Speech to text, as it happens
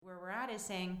is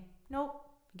saying, nope,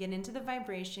 get into the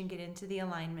vibration, get into the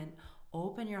alignment,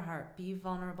 open your heart, be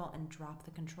vulnerable, and drop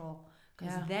the control.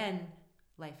 Because then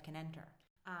life can enter.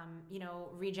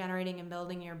 Regenerating and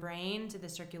building your brain to the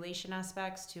circulation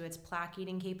aspects, to its plaque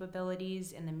eating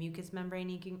capabilities and the mucous membrane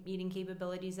eating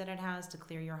capabilities that it has to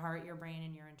clear your heart, your brain,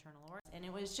 and your internal organs. And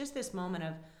it was just this moment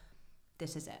of,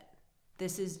 this is it.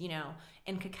 This is,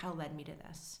 and cacao led me to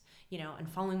this, and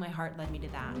following my heart led me to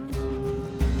that.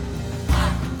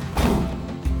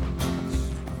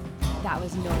 That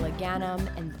was Nola Ganem,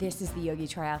 and this is the Yogi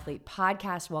Triathlete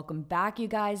Podcast. Welcome back, you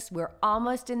guys. We're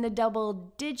almost in the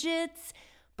double digits,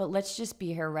 but let's just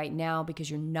be here right now because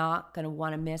you're not going to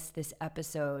want to miss this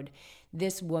episode.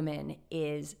 This woman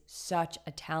is such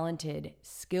a talented,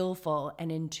 skillful,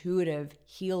 and intuitive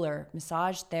healer,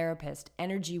 massage therapist,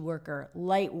 energy worker,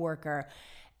 light worker,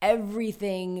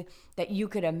 everything that you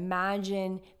could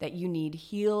imagine that you need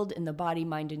healed in the body,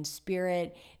 mind, and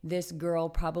spirit. This girl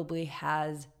probably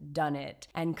has done it.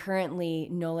 And currently,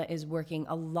 Nola is working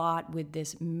a lot with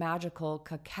this magical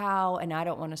cacao, and I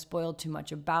don't want to spoil too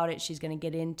much about it. She's going to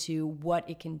get into what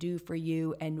it can do for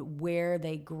you and where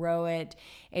they grow it.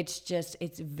 It's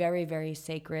very, very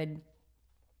sacred.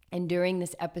 And during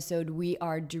this episode, we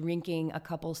are drinking a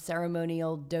couple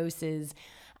ceremonial doses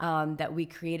that we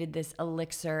created this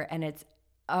elixir, and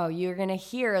you're going to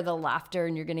hear the laughter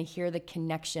and you're going to hear the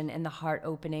connection and the heart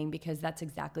opening because that's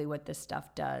exactly what this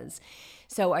stuff does.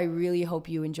 So I really hope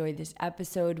you enjoy this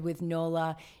episode with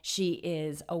Nola. She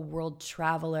is a world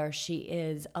traveler. She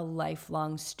is a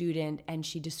lifelong student, and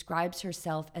she describes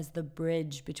herself as the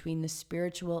bridge between the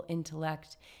spiritual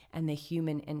intellect and the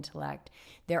human intellect.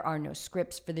 There are no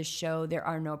scripts for this show. There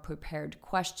are no prepared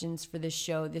questions for this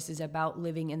show. This is about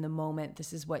living in the moment.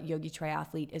 This is what Yogi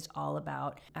Triathlete is all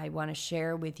about. I want to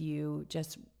share with you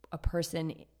just a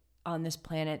person on this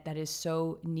planet that is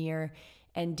so near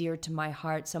and dear to my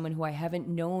heart, someone who I haven't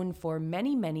known for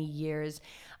many, many years,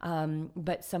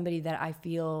 but somebody that I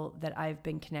feel that I've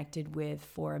been connected with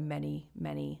for many,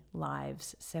 many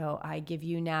lives. So I give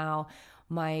you now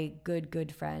my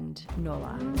good friend,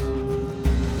 Nola.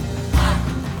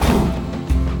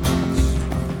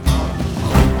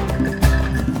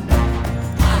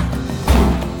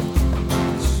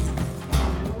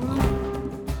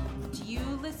 Do you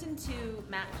listen to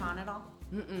Matt Kahn at all?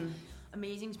 Mm-mm.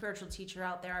 Amazing spiritual teacher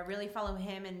out there. I really follow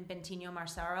him and Bentinho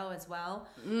Marsaro as well.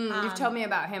 You've told me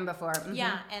about him before. Mm-hmm.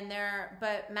 Yeah,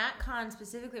 but Matt Kahn,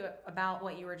 specifically about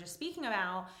what you were just speaking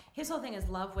about, his whole thing is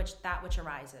love that which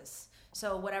arises.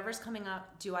 So whatever's coming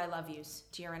up, do I love yous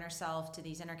to your inner self, to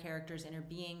these inner characters, inner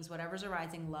beings, whatever's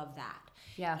arising, love that.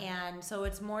 Yeah. And so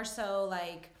it's more so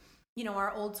like,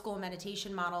 our old school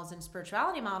meditation models and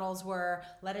spirituality models were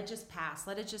let it just pass,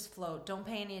 let it just float, don't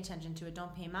pay any attention to it,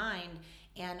 don't pay mind.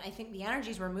 And I think the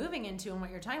energies we're moving into and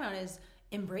what you're talking about is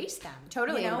embrace them.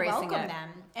 Totally embracing welcome it. them.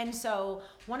 And so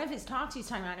one of his talks he's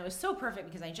talking about, and it was so perfect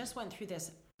because I just went through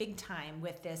this big time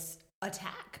with this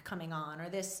attack coming on, or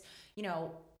this,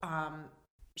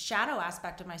 shadow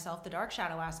aspect of myself, the dark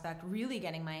shadow aspect, really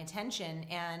getting my attention.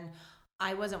 And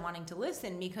I wasn't wanting to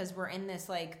listen because we're in this,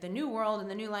 like, the new world and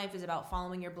the new life is about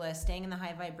following your bliss, staying in the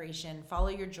high vibration, follow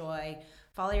your joy,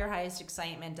 follow your highest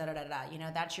excitement,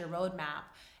 that's your roadmap.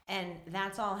 And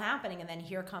that's all happening. And then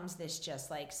here comes this just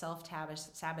like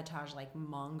self-sabotage, like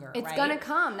monger. It's right? going to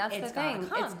come. That's it's the thing.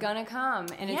 It's going to come.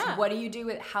 And it's what do you do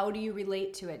with, how do you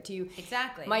relate to it?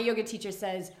 Exactly. My yoga teacher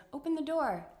says, open the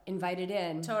door, invite it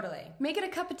in. Totally. Make it a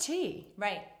cup of tea.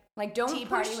 Right. Like, don't tea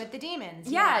party with the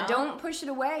demons. Yeah. Don't push it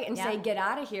away and say, get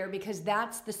out of here, because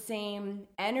that's the same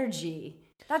energy.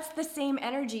 That's the same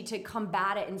energy to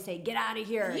combat it and say, get out of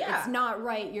here. Yeah. It's not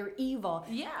right. You're evil.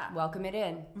 Yeah. Welcome it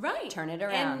in. Right. Turn it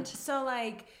around. And so,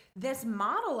 like, this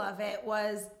model of it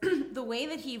was, the way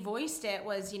that he voiced it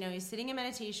was, he's sitting in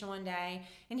meditation one day,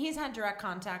 and he's had direct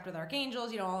contact with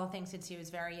archangels, all the things since he was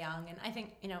very young. And I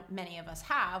think, many of us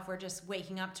have. We're just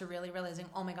waking up to really realizing,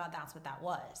 oh my God, that's what that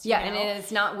was. Yeah, and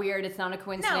it's not weird. It's not a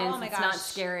coincidence. No, oh my it's gosh. not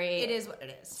scary. It is what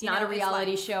it is. It's not a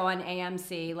reality show on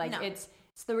AMC. Like, it's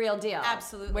the real deal.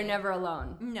 Absolutely. We're never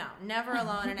alone. No, never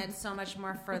alone. And it's so much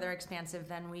more further expansive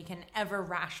than we can ever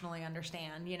rationally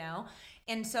understand,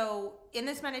 And so in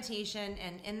this meditation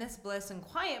and in this bliss and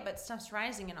quiet, but stuff's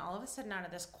rising. And all of a sudden, out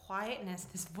of this quietness,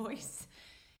 this voice,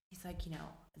 he's like,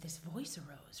 this voice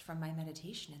arose from my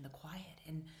meditation in the quiet.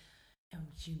 And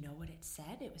you know what it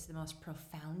said? It was the most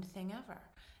profound thing ever.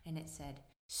 And it said,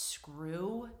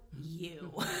 screw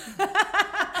you.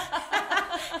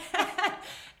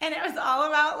 And it was all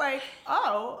about like,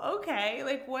 oh, okay,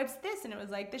 like what's this? And it was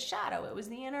like the shadow. It was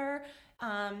the inner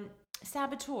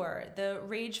saboteur, the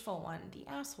rageful one, the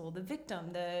asshole, the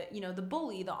victim, the, the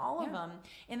bully, the all of them.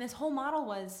 And this whole model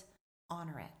was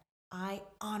honor it. I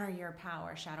honor your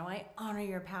power, shadow. I honor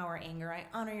your power, anger. I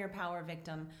honor your power,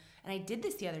 victim. And I did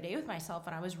this the other day with myself,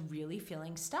 and I was really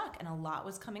feeling stuck, and a lot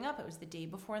was coming up. It was the day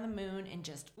before the moon, and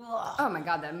just, ugh. Oh my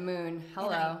God, that moon.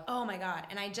 Hello. Oh my God.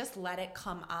 And I just let it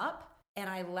come up, and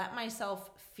I let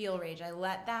myself feel rage. I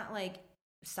let that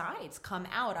sides come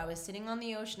out. I was sitting on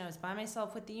the ocean. I was by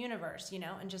myself with the universe,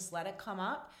 and just let it come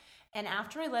up. And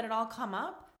after I let it all come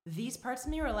up, these parts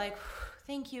of me were like,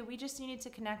 thank you. We just needed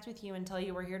to connect with you and tell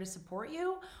you we're here to support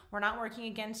you. We're not working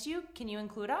against you. Can you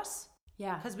include us?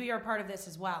 Yeah. Because we are part of this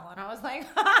as well. And I was like,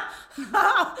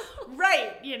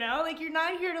 right. You're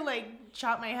not here to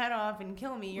chop my head off and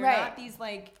kill me. You're not these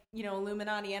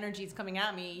Illuminati energies coming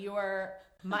at me. You're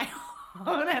my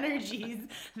own energies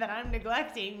that I'm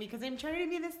neglecting because I'm trying to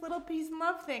be this little peace and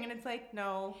love thing. And it's like,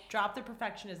 no, drop the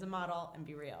perfectionism model and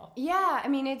be real. Yeah. I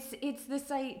mean, it's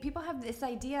this, people have this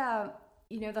idea,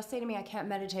 they'll say to me, I can't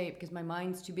meditate because my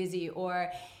mind's too busy.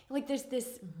 Or there's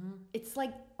this, it's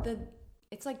like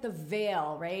the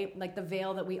veil, right? Like the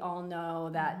veil that we all know,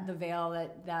 that the veil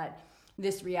that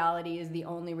this reality is the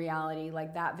only reality,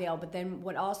 like that veil. But then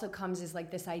what also comes is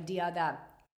this idea that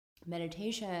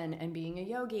meditation and being a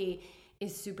yogi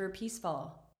is super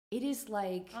peaceful. It is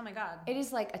oh my God. It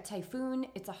is like a typhoon,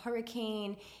 it's a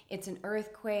hurricane, it's an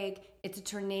earthquake, it's a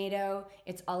tornado,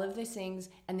 it's all of these things.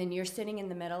 And then you're sitting in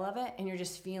the middle of it and you're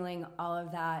just feeling all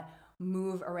of that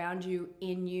move around you,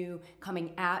 in you,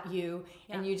 coming at you.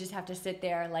 Yeah. And you just have to sit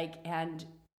there and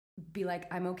be like,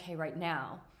 I'm okay right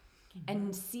now.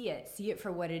 And see it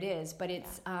for what it is. But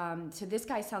it's, so this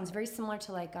guy sounds very similar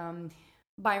to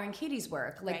Byron Katie's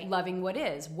work, loving what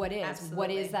is, Absolutely. What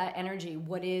is that energy,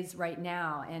 what is right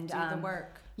now, and do the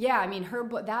work. Yeah, I mean,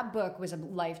 that book was a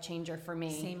life changer for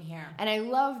me. Same here. And I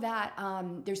love that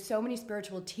there's so many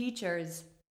spiritual teachers.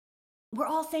 We're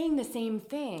all saying the same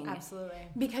thing. Absolutely.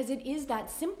 Because it is that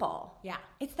simple. Yeah.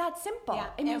 It's that simple. Yeah.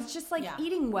 I mean, it's just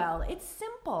eating well. It's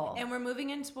simple. And we're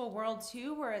moving into a world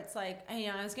too where it's I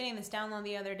was getting this download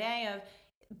the other day of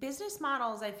business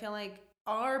models. I feel like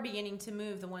are beginning to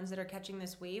move, the ones that are catching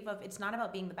this wave of it's not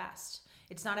about being the best.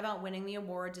 It's not about winning the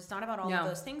awards. It's not about all of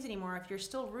those things anymore. If you're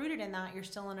still rooted in that, you're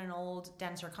still in an old,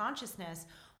 denser consciousness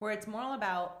where it's more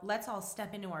about let's all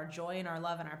step into our joy and our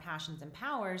love and our passions and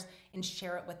powers and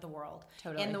share it with the world.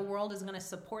 Totally. And the world is going to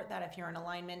support that if you're in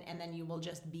alignment, and then you will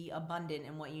just be abundant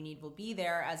and what you need will be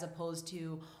there, as opposed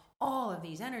to all of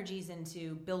these energies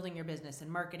into building your business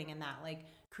and marketing and that.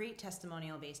 Create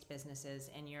testimonial-based businesses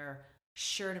and you're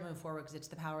sure to move forward because it's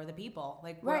the power of the people.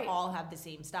 We all have the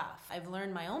same stuff. I've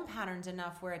learned my own patterns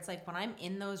enough where it's when I'm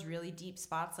in those really deep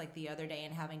spots like the other day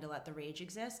and having to let the rage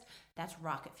exist, that's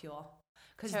rocket fuel.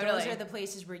 Because those are the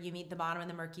places where you meet the bottom of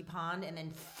the murky pond and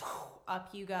then up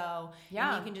you go.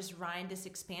 Yeah. And you can just ride this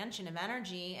expansion of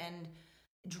energy and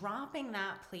dropping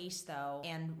that place though.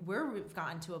 And we've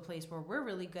gotten to a place where we're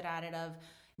really good at it of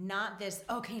not this,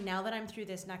 okay, now that I'm through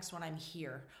this next one, I'm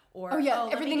here. Or,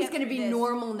 everything's going to be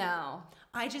normal now.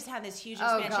 I just had this huge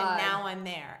expansion. Now I'm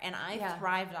there. And I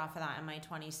thrived off of that in my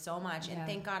 20s so much. And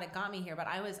thank God it got me here. But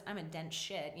I'm a dense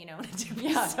shit, and it took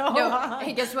me so long.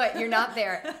 Hey, guess what? You're not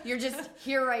there. You're just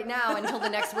here right now until the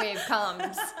next wave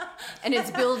comes. And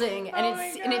it's building. And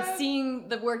it's seeing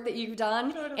the work that you've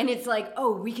done. Totally. And it's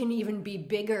we can even be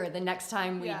bigger the next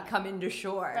time we come into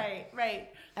shore. Right.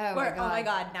 Oh my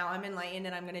God, now I'm enlightened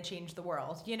and I'm going to change the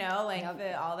world,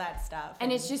 all that stuff.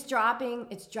 And it's just dropping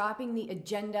the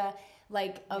agenda,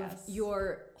 of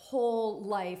your whole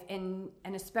life and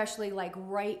especially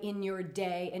right in your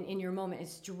day and in your moment.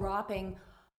 It's dropping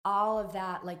all of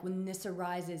that, when this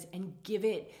arises, and give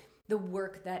it the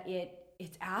work that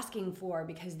it's asking for,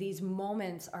 because these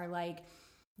moments are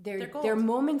they're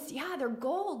moments. Yeah, they're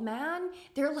gold, man.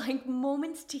 They're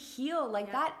moments to heal.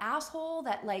 That asshole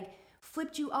that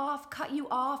flipped you off, cut you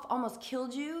off, almost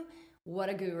killed you. What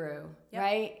a guru,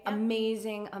 right? Yep.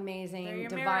 Amazing,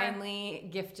 divinely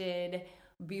gifted,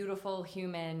 beautiful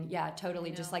human. Yeah, totally.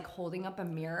 Just holding up a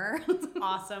mirror.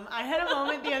 Awesome. I had a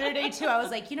moment the other day too. I was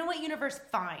like, you know what, universe,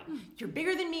 fine. You're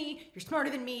bigger than me. You're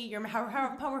smarter than me. You're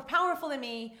more powerful than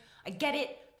me. I get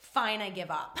it. Fine, I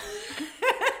give up.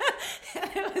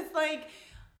 And it was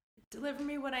deliver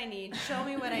me what I need, show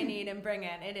me what I need, and bring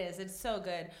it. It's so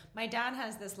good. My dad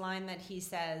has this line that he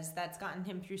says that's gotten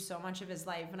him through so much of his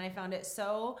life, and I found it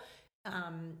so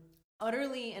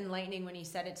utterly enlightening when he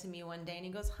said it to me one day, and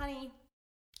he goes, honey,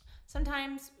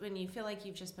 sometimes when you feel like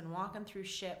you've just been walking through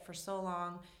shit for so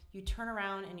long, you turn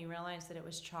around and you realize that it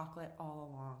was chocolate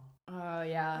all along. Oh,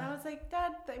 yeah. And I was like,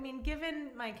 given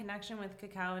my connection with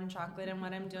cacao and chocolate and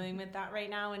what I'm doing with that right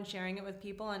now and sharing it with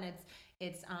people, and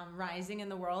it's rising in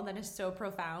the world, that is so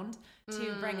profound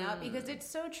to bring up, because it's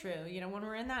so true. When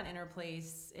we're in that inner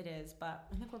place, it is. But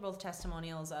I think we're both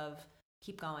testimonials of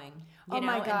keep going,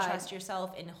 my God. and trust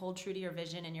yourself and hold true to your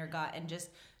vision and your gut and just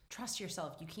trust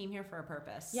yourself. You came here for a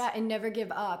purpose. Yeah, and never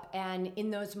give up. And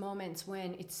in those moments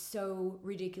when it's so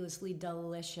ridiculously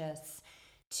delicious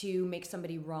to make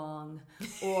somebody wrong,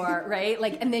 or right,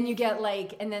 and then you get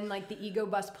and then the ego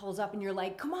bus pulls up and you're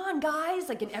like, come on guys,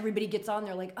 and everybody gets on,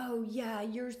 they're like, oh yeah,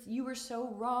 you were so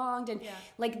wronged, and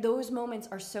those moments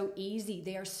are so easy,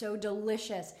 they are so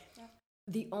delicious.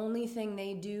 The only thing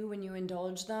they do when you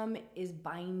indulge them is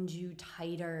bind you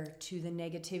tighter to the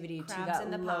negativity,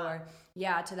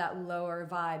 to that lower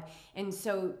vibe. And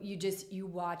so you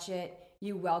watch it,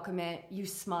 you welcome it, you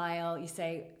smile, you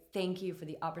say, thank you for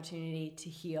the opportunity to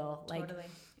heal. Totally.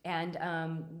 And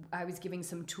I was giving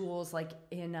some tools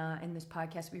in this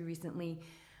podcast we recently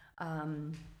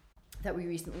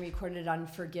recorded on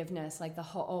forgiveness, the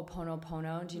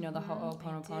Ho'oponopono. Do you know the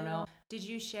Ho'oponopono?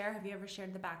 Have you ever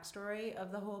shared the backstory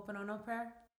of the Ho'oponopono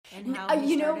prayer? And how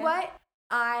you know what?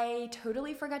 I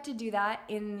totally forgot to do that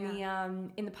in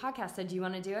the podcast. So do you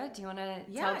want to do it? Do you want to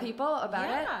tell people about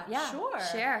it? Yeah, sure.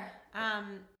 Share.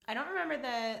 I don't remember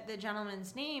the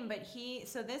gentleman's name, but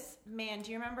this man,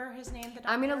 do you remember his name?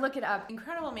 I'm going to look it up.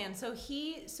 Incredible man. So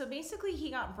basically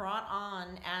he got brought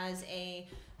on as a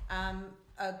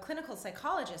clinical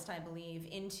psychologist, I believe,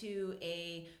 into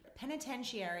a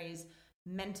penitentiary's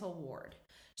mental ward.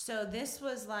 So this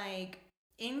was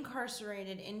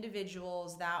incarcerated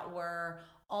individuals that were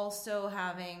also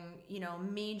having,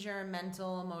 major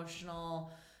mental,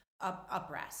 emotional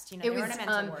uprest. They were in a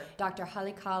mental ward. Dr.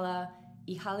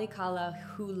 Ihalikala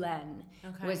Hulen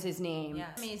was his name. Yeah,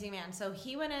 amazing man. So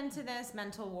he went into this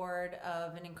mental ward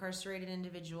of an incarcerated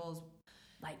individual's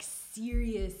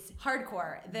serious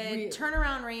hardcore. The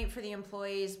turnaround rate for the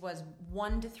employees was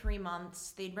 1 to 3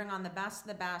 months. They'd bring on the best of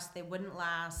the best. They wouldn't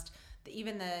last.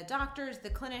 Even the doctors, the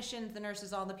clinicians, the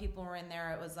nurses, all the people were in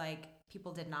there. It was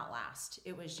people did not last.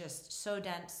 It was just so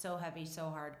dense, so heavy, so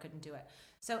hard, couldn't do it.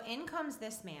 So in comes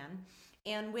this man,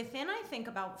 and within, I think,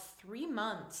 about 3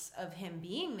 months of him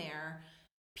being there,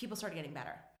 people started getting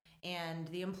better. And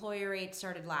the employee rate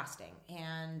started lasting,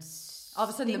 and all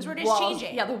of a sudden things were just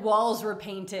changing. Yeah, the walls were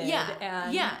painted.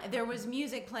 Yeah, there was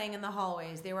music playing in the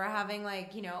hallways. They were having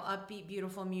upbeat,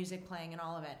 beautiful music playing and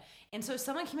all of it. And so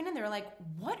someone came in and they were like,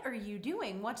 "What are you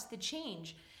doing? What's the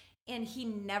change?" And he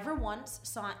never once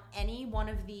saw any one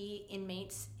of the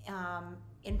inmates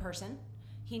in person.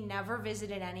 He never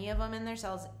visited any of them in their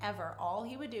cells ever. All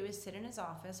he would do is sit in his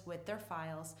office with their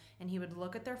files, and he would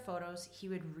look at their photos. He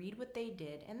would read what they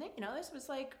did, and then this was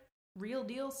real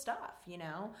deal stuff.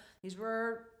 These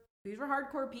were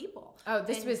hardcore people. Oh,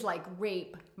 this was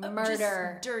rape,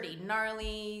 murder, just dirty,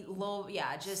 gnarly, low.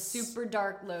 Yeah, just super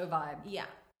dark, low vibe. Yeah.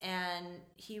 And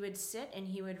he would sit and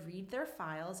he would read their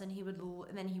files, and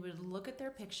then he would look at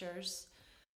their pictures,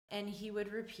 and he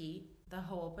would repeat the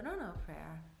Ho'oponopono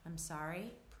prayer. I'm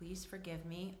sorry, please forgive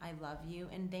me, I love you,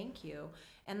 and thank you.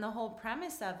 And the whole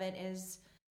premise of it is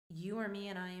you are me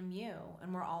and I am you,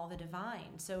 and we're all the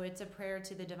divine. So it's a prayer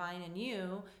to the divine in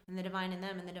you and the divine in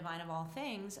them and the divine of all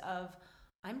things of,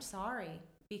 I'm sorry,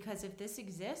 because if this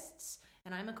exists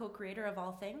and I'm a co-creator of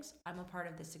all things, I'm a part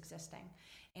of this existing.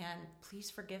 And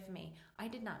please forgive me. I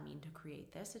did not mean to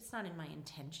create this. It's not in my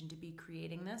intention to be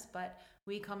creating this, but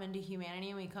we come into humanity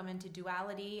and we come into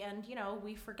duality, and,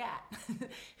 we forget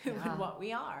what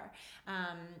we are.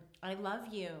 I love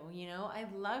you, I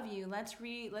love you. Let's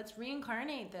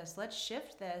reincarnate this. Let's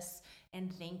shift this. And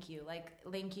thank you.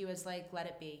 Thank you is let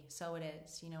it be. So it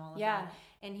is, all of that.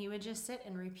 And he would just sit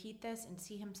and repeat this and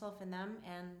see himself in them,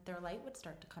 and their light would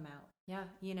start to come out. Yeah.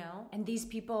 And these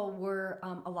people were,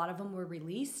 a lot of them were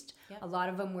released. Yep. A lot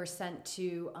of them were sent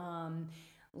to,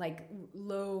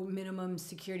 low minimum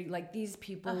security. These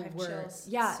people were,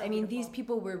 these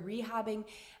people were rehabbing,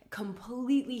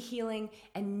 completely healing,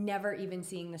 and never even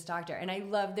seeing this doctor. And I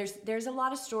love, there's a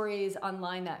lot of stories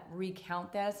online that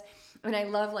recount this. And I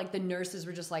love the nurses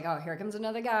were just oh, here comes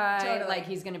another guy. Totally.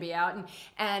 He's going to be out.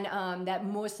 And that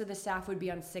most of the staff would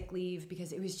be on sick leave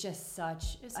because it was just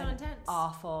such intense.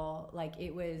 Awful,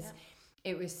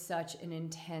 it was such an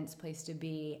intense place to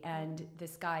be. And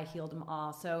this guy healed them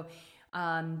all. So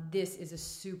this is a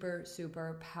super,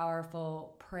 super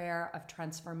powerful prayer of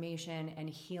transformation and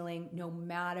healing, no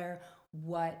matter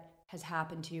what has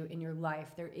happened to you in your life.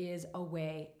 There is a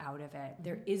way out of it.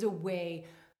 There is a way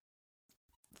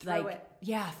Through it.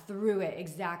 Yeah, through it.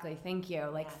 Exactly. Thank you.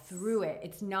 Like through it.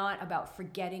 It's not about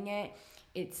forgetting it.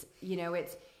 It's,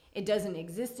 it doesn't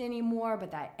exist anymore,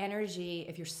 but that energy,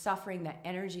 if you're suffering, that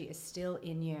energy is still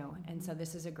in you. Mm-hmm. And so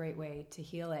this is a great way to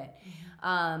heal it.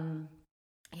 Mm-hmm.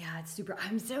 Yeah, it's super.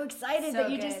 I'm so excited that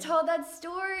you just told that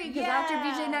story, because after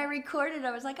BJ and I recorded,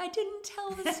 I was like, I didn't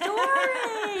tell the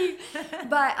story.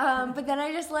 but then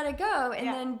I just let it go, and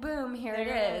then boom, here it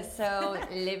is. So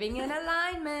living in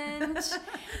alignment,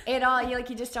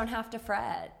 you just don't have to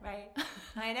fret. Right.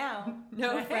 I know.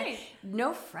 No fretting.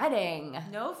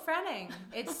 No fretting.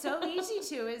 It's so easy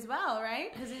to as well,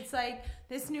 right? Because it's like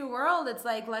this new world, it's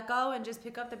like let go and just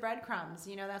pick up the breadcrumbs.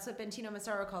 That's what Bentino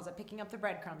Massaro calls it, picking up the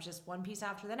breadcrumbs, just one piece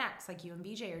after the next, like you and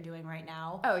BJ are doing right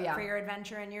now for your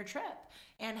adventure and your trip,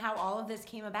 and how all of this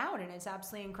came about. And it's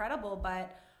absolutely incredible.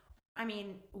 But I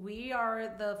mean, we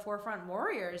are the forefront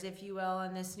warriors, if you will,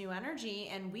 in this new energy,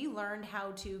 and we learned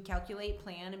how to calculate,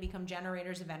 plan, and become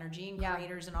generators of energy and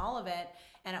creators and all of it.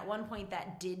 And at one point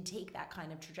that did take that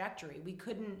kind of trajectory. We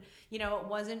couldn't, it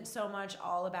wasn't so much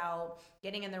all about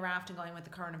getting in the raft and going with the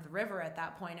current of the river at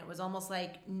that point. It was almost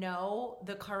like, no,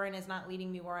 the current is not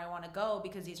leading me where I want to go,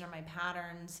 because these are my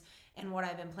patterns and what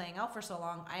I've been playing out for so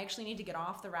long. I actually need to get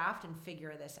off the raft and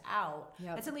figure this out.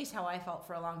 Yep. That's at least how I felt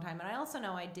for a long time. And I also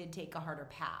know I did take a harder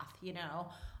path,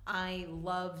 I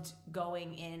loved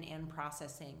going in and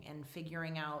processing and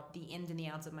figuring out the ins and the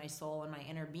outs of my soul and my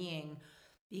inner being.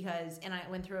 And I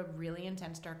went through a really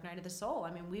intense dark night of the soul.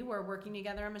 I mean, we were working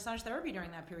together in massage therapy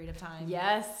during that period of time.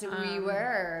 Yes, we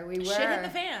were. Shit hit the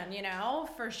fan,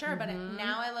 for sure. Mm-hmm. But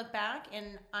now I look back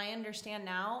and I understand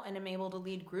now, and I'm able to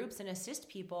lead groups and assist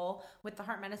people with the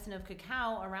heart medicine of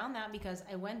cacao around that, because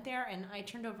I went there and I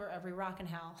turned over every rock in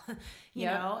hell, you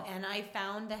know, and I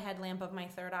found the headlamp of my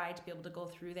third eye to be able to go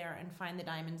through there and find the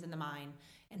diamonds in the mine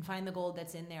and find the gold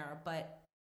that's in there. But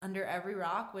under every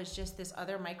rock was just this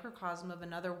other microcosm of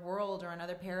another world or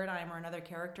another paradigm or another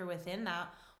character within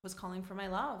that was calling for my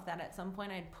love that at some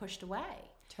point I'd pushed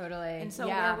away. Totally. And so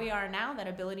where we are now, that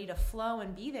ability to flow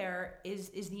and be there is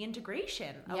the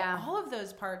integration of all of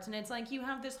those parts. And it's like you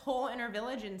have this whole inner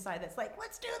village inside that's like,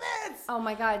 let's do this. Oh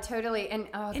my God, totally. And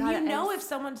if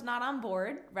someone's not on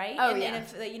board, right? And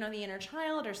if the inner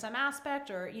child or some aspect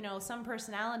or some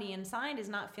personality inside is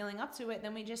not feeling up to it,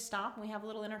 then we just stop and we have a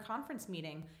little inner conference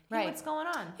meeting. Hey, what's going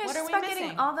on? Yeah, what are we missing?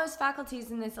 Getting all those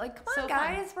faculties in this, like, come on,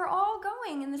 guys, we're all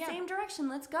going in the same direction.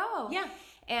 Let's go. Yeah.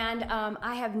 And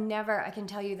I can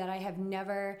tell you that I have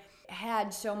never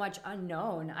had so much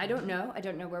unknown. I don't know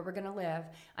where we're going to live.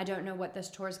 I don't know what this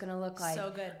tour is going to look like.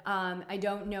 So good. I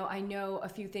don't know. I know a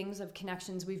few things of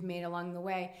connections we've made along the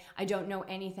way. I don't know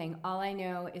anything. All I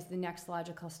know is the next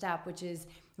logical step, which is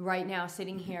right now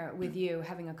sitting here with you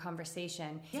having a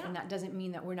conversation. Yeah. And that doesn't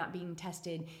mean that we're not being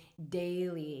tested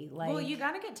daily. Well, you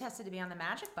got to get tested to be on the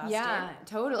magic bus. Yeah, dude.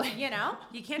 Totally.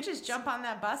 You can't just jump on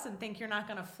that bus and think you're not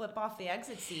going to flip off the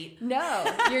exit seat. No,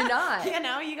 you're not.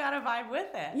 You got to vibe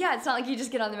with it. Yeah, it's not like you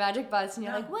just get on the magic bus and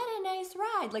you're like, what a nice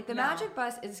ride. Like the magic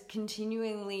bus is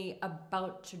continually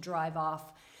about to drive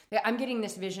off. I'm getting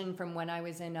this vision from when I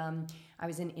was in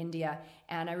India,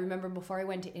 and I remember before I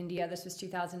went to India, this was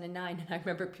 2009, and I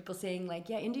remember people saying like,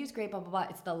 yeah, India's great, blah, blah, blah.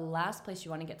 It's the last place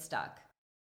you want to get stuck.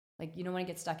 Like, you don't want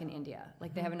to get stuck in India.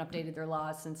 Like, they haven't updated their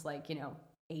laws since like, AD,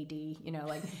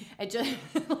 like it just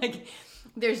like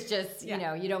there's just, you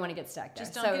don't want to get stuck there.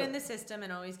 Just don't get in the system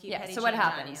and always keep petty. So what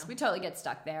happens? We totally get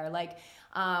stuck there. Like,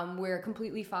 we're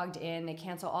completely fogged in. They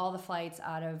cancel all the flights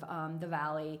out of the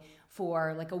valley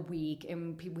for like a week,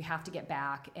 and we have to get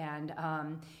back. And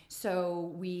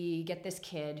so we get this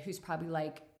kid who's probably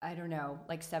like, I don't know,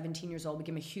 like 17 years old. We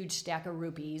give him a huge stack of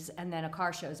rupees, and then a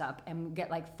car shows up, and we get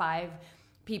like 5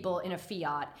 people in a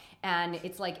Fiat, and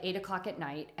it's like 8:00 at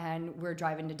night, and we're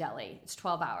driving to Delhi. It's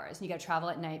 12 hours, and you got to travel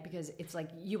at night because it's like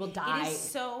you will die. It is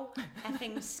so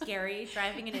effing scary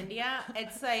driving in India.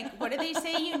 It's like, what do they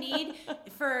say you need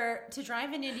to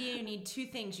drive in India? You need 2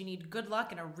 things. You need good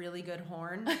luck and a really good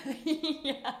horn.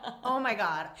 Oh my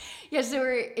God. Yeah. So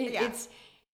it's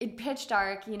pitch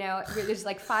dark. There's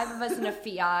like 5 of us in a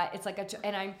Fiat. It's like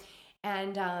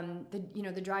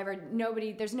the driver,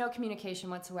 there's no communication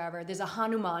whatsoever. There's a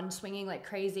Hanuman swinging like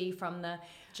crazy from the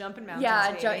jumping mountains.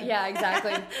 Yeah,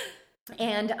 exactly.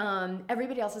 And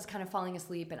everybody else is kind of falling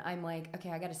asleep, and I'm like,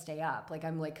 okay, I got to stay up. Like,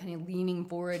 I'm like kind of leaning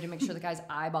forward to make sure the guy's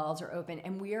eyeballs are open.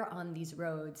 And we are on these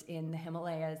roads in the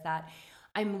Himalayas that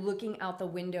I'm looking out the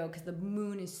window because the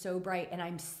moon is so bright, and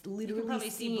I'm literally you can probably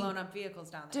see blown up vehicles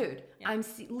down there. Dude, yeah. I'm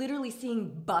literally seeing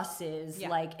buses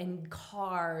and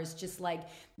cars just like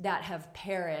that have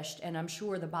perished, and I'm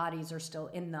sure the bodies are still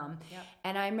in them. Yep.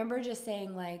 And I remember just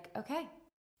saying like, okay,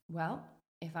 well,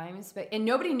 and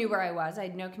nobody knew where I was. I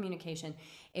had no communication.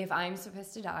 If I'm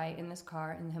supposed to die in this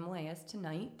car in the Himalayas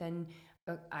tonight, then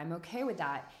I'm okay with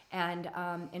that. And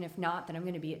if not, then I'm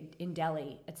going to be in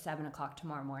Delhi at 7:00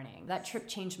 tomorrow morning. That trip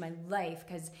changed my life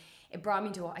because it brought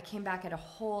me I came back at a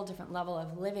whole different level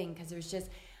of living because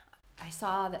I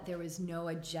saw that there was no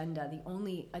agenda. The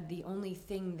only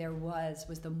thing there was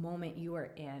the moment you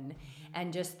were in,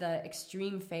 and just the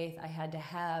extreme faith I had to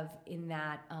have in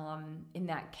that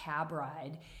cab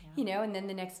ride, And then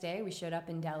the next day we showed up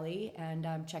in Delhi and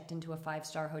shocked into a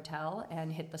 5-star hotel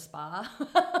and hit the spa.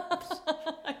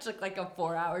 I took like a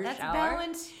 4-hour shower. That's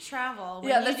balanced travel.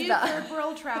 When you do third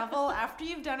world travel, after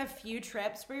you've done a few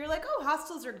trips where you're like, oh,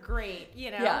 hostels are great,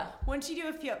 Yeah. Once you do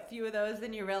a few of those,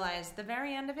 then you realize the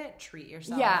very end of it, treat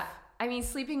yourself. Yeah. I mean,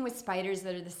 sleeping with spiders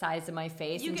that are the size of my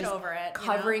face. You get over it.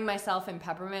 Covering myself in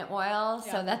peppermint oil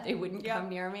so that they wouldn't come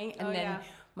near me. And then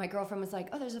my girlfriend was like,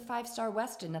 oh, there's a 5-star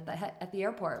Westin at the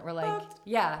airport. We're like,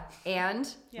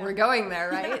 we're going there,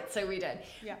 right? So we did.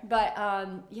 Yeah. But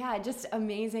just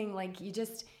amazing. Like you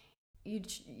just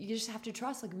have to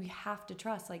trust. Like we have to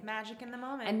trust. Like magic in the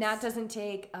moment. And that doesn't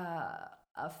take a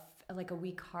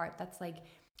weak heart. That's like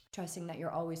trusting that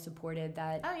you're always supported.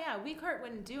 That a weak heart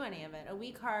wouldn't do any of it. A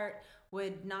weak heart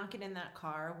would not get in that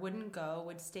car, wouldn't go,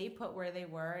 would stay put where they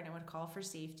were, and it would call for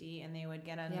safety, and they would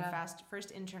get on the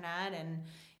first internet and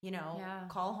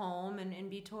call home and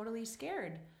be totally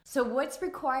scared. So what's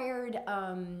required?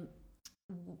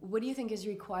 What do you think is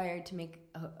required to make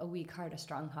a weak heart a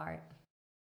strong heart?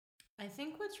 I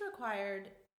think what's required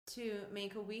to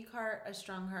make a weak heart a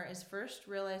strong heart is first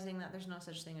realizing that there's no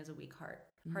such thing as a weak heart.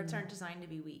 Hearts aren't designed to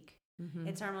be weak.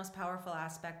 It's our most powerful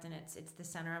aspect, and it's the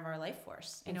center of our life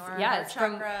force. Our heart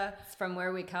chakra. It's from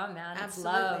where we come, man.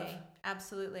 Absolutely, it's love.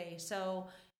 Absolutely. So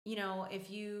if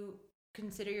you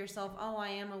consider yourself, oh, I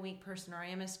am a weak person or I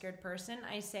am a scared person,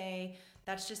 I say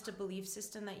that's just a belief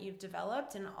system that you've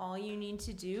developed, and all you need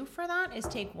to do for that is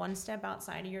take one step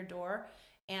outside of your door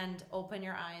and open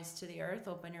your eyes to the earth,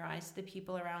 open your eyes to the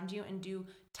people around you, and do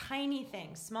tiny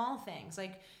things, small things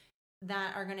like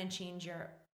that are going to change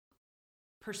your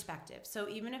perspective. So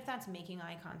even if that's making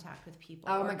eye contact with people,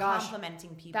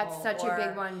 complimenting people, that's such a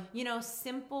big one.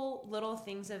 Simple little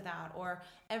things of that, or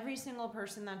every single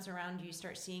person that's around you,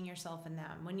 start seeing yourself in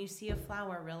them. When you see a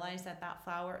flower, realize that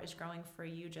flower is growing for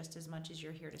you just as much as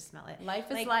you're here to smell it.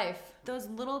 Life is life. Those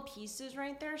little pieces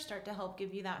right there start to help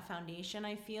give you that foundation.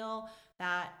 I feel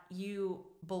that you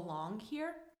belong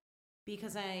here.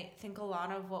 Because I think a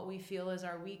lot of what we feel is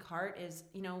our weak heart is,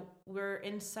 we're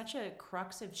in such a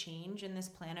crux of change in this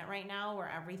planet right now where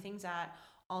everything's at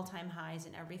all-time highs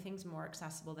and everything's more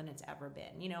accessible than it's ever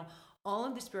been. All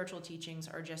of the spiritual teachings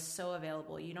are just so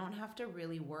available. You don't have to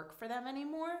really work for them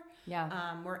anymore.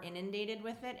 Yeah. We're inundated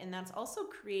with it, and that's also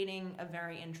creating a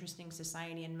very interesting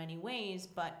society in many ways,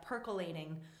 but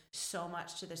percolating so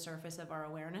much to the surface of our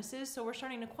awarenesses. So we're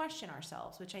starting to question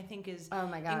ourselves, which I think is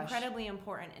incredibly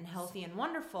important and healthy and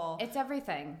wonderful. It's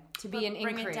everything to be an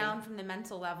bring it down from the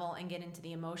mental level and get into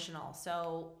the emotional.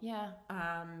 So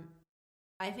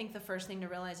I think the first thing to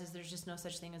realize is there's just no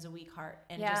such thing as a weak heart,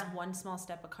 and just one small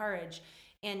step of courage.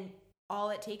 And all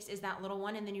it takes is that little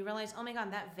one, and then you realize, oh my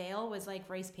God, that veil was like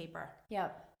rice paper. Yeah.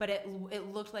 But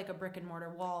it looked like a brick and mortar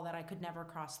wall that I could never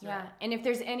cross through. Yeah. And if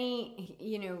there's any,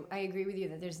 I agree with you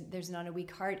that there's not a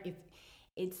weak heart. If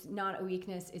it's not a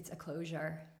weakness, it's a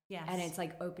closure. Yes. And it's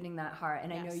like opening that heart.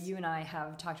 And I know you and I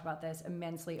have talked about this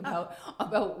immensely about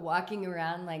walking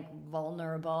around like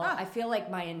vulnerable. I feel like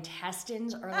my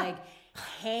intestines are like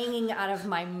hanging out of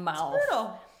my mouth.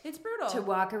 It's brutal to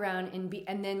walk around and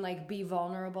be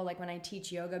vulnerable. Like when I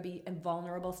teach yoga, be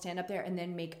vulnerable, stand up there and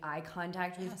then make eye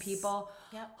contact with people.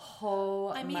 Yep.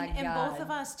 Oh, my God. And both of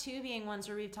us too being ones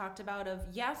where we've talked about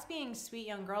being sweet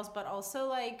young girls, but also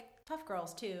like tough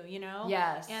girls too,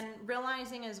 Yes. And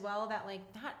realizing as well that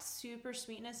like that super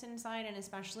sweetness inside, and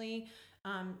especially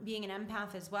being an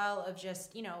empath as well, of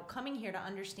just, coming here to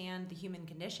understand the human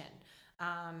condition.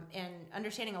 And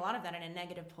understanding a lot of that in a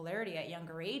negative polarity at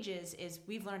younger ages is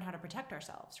we've learned how to protect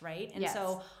ourselves, right? And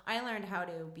so I learned how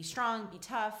to be strong, be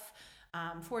tough,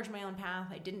 forge my own path.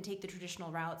 I didn't take the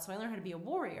traditional route, so I learned how to be a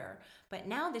warrior. But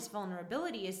now this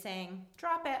vulnerability is saying,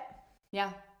 drop it.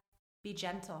 Yeah. Be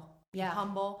gentle. Be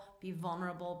humble, be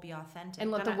vulnerable, be authentic.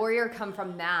 And let the warrior come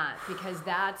from that, because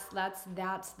that's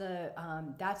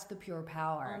the pure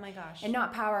power. Oh my gosh. And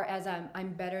not power as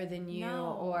I'm better than you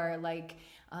or like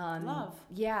love.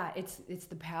 Yeah, it's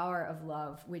the power of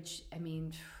love, which I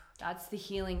mean, that's the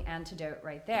healing antidote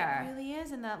right there. It really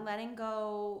is, and that letting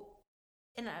go.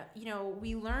 And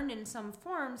we learned in some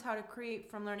forms how to create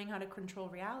from learning how to control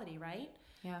reality, right?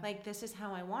 Yeah. Like, this is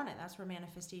how I want it. That's where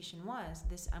manifestation was.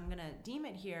 This, I'm going to deem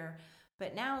it here.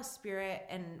 But now spirit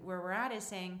and where we're at is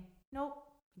saying, nope,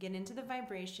 get into the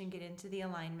vibration, get into the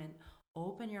alignment,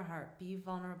 open your heart, be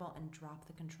vulnerable, and drop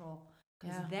the control.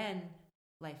 Because then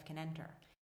life can enter.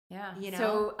 Yeah. You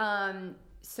know?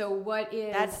 So what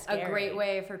is a great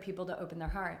way for people to open their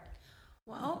heart?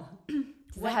 Well,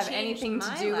 does that have anything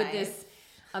to do with this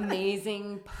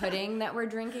amazing pudding that we're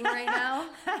drinking right now?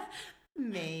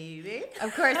 Maybe.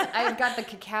 Of course, I've got the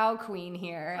cacao queen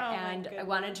here, and I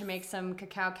wanted to make some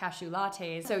cacao cashew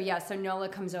lattes. So Nola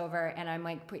comes over, and I'm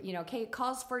like, Kate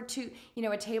calls for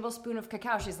a tablespoon of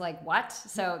cacao. She's like, what?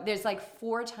 So there's like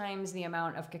 4 times the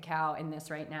amount of cacao in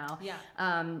this right now.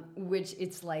 Yeah. Which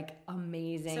it's like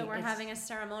amazing. So we're having a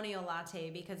ceremonial latte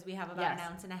because we have about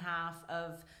 1.5 ounces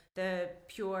of the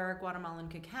pure Guatemalan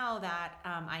cacao that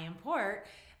I import.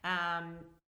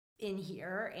 In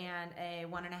here, and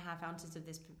 1.5 ounces of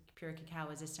this pure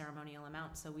cacao is a ceremonial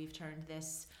amount. So we've turned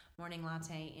this morning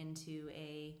latte into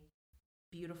a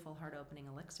beautiful heart-opening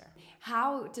elixir.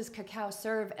 How does cacao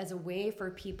serve as a way for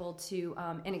people to,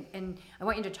 and I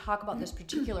want you to talk about this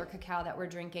particular cacao that we're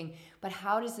drinking, but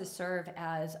how does this serve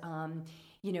as,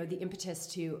 the impetus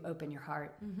to open your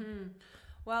heart? Mm-hmm.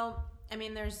 Well, I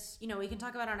mean, there's, we can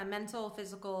talk about it on a mental,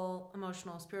 physical,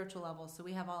 emotional, spiritual level. So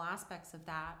we have all aspects of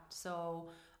that. So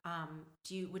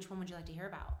which one would you like to hear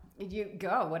about? You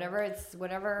go, whatever is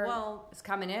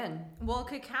coming in. Well,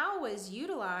 cacao was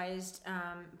utilized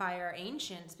by our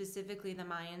ancients, specifically the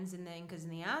Mayans and the Incas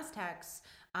and the Aztecs,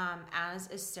 as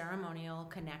a ceremonial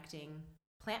connecting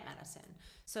plant medicine.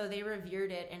 So they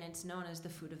revered it, and it's known as the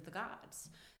food of the gods.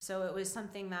 So it was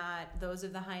something that those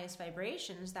of the highest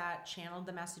vibrations that channeled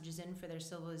the messages in for their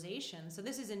civilization. So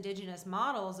this is indigenous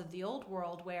models of the old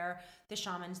world where the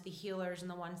shamans, the healers, and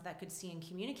the ones that could see and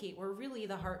communicate were really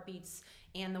the heartbeats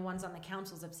and the ones on the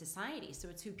councils of society. So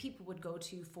it's who people would go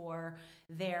to for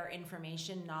their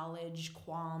information, knowledge,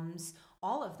 qualms,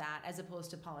 all of that, as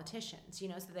opposed to politicians,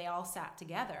 so they all sat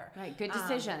together. Right. Good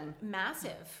decision.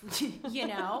 Massive,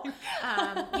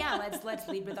 let's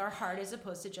lead with our heart as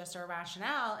opposed to just our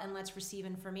rationale, and let's receive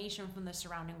information from the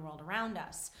surrounding world around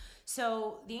us.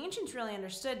 So the ancients really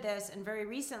understood this, and very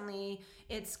recently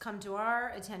it's come to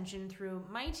our attention through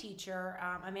my teacher,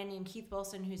 a man named Keith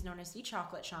Wilson, who's known as the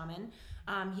Chocolate Shaman.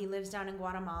 He lives down in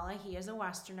Guatemala. He is a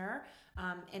Westerner,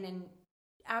 and an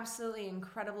absolutely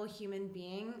incredible human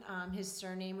being. His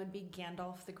surname would be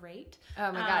Gandalf the Great.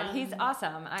 Oh my God, he's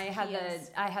awesome. I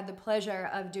had the pleasure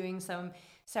of doing some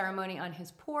ceremony on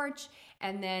his porch,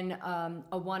 and then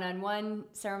a one-on-one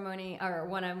ceremony or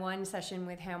one-on-one session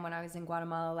with him when I was in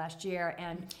Guatemala last year.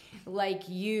 And like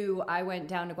you, I went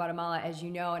down to Guatemala, as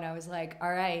you know, and I was like,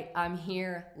 all right, I'm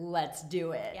here, let's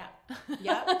do it. Yeah.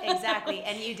 Yep, exactly.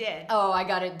 And you did. Oh, I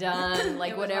got it done.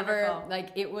 Like whatever, wonderful. Like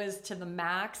it was to the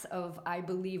max of, I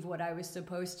believe, what I was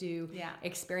supposed to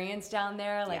experience down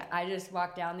there. Like I just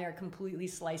walked down there completely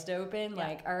sliced open.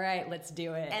 Like, all right, let's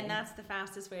do it. And that's the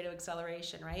fastest way to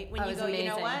acceleration, right? When you go, amazing.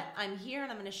 You know what? I'm here and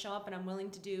I'm going to show up and I'm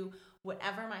willing to do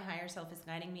whatever my higher self is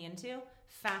guiding me into.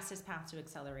 Fastest path to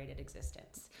accelerated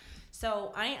existence.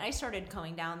 So I started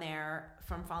going down there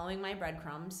from following my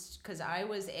breadcrumbs because I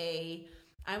was a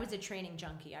training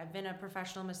junkie. I've been a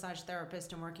professional massage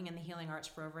therapist and working in the healing arts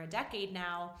for over a decade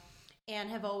now, and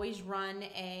have always run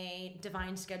a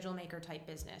divine schedule maker type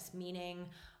business, meaning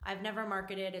I've never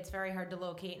marketed. It's very hard to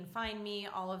locate and find me.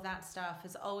 All of that stuff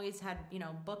has always had,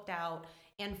 booked out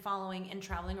and following and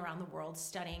traveling around the world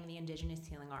studying the indigenous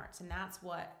healing arts. And that's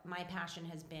what my passion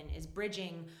has been, is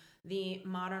bridging the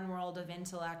modern world of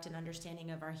intellect and understanding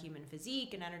of our human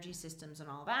physique and energy systems and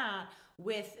all that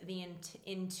with the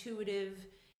intuitive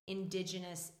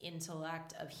indigenous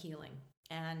intellect of healing.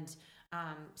 And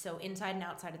so inside and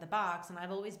outside of the box, and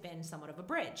I've always been somewhat of a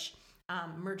bridge,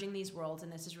 merging these worlds.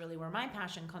 And this is really where my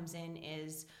passion comes in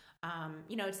is,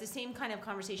 it's the same kind of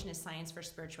conversation as science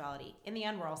versus spirituality. In the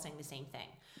end, we're all saying the same thing.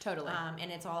 Totally.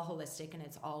 And it's all holistic and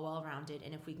it's all well-rounded.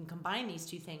 And if we can combine these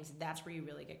two things, that's where you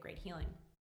really get great healing.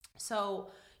 So,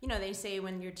 they say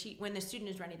when the student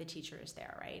is ready, the teacher is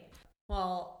there, right?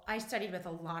 Well, I studied with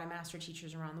a lot of master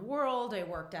teachers around the world. I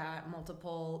worked at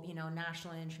multiple,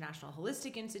 national and international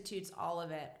holistic institutes, all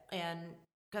of it, and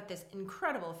got this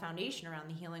incredible foundation around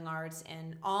the healing arts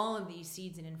and all of these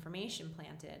seeds and information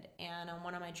planted. And on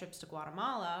one of my trips to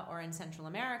Guatemala or in Central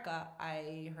America,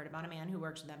 I heard about a man who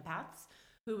works with empaths,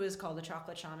 who was called a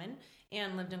chocolate shaman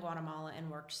and lived in Guatemala and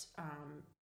works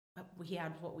he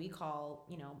had what we call,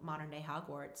 modern day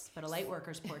Hogwarts, but a light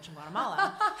worker's porch in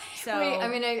Guatemala. So wait,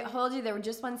 I'm going to hold you there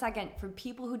just one second. For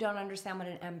people who don't understand what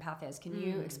an empath is, can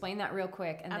you explain that real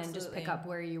quick and then just pick up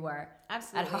where you were?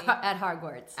 Absolutely. At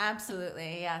Hogwarts.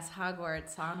 Absolutely. Yes.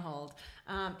 Hogwarts on hold.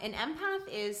 An empath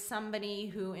is somebody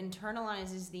who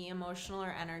internalizes the emotional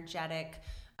or energetic,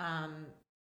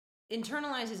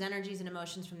 internalizes energies and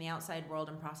emotions from the outside world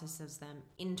and processes them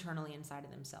internally inside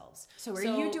of themselves. So are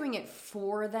you doing it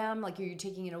for them? Like, are you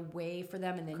taking it away for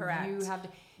them and then correct. You have to...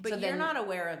 But you're not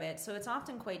aware of it, so it's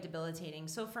often quite debilitating.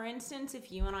 So for instance,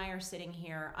 if you and I are sitting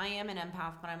here, I am an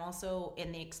empath, but I'm also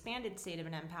in the expanded state of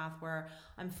an empath where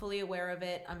I'm fully aware of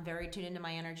it. I'm very tuned into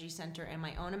my energy center and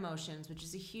my own emotions, which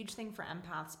is a huge thing for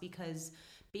empaths because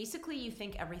basically you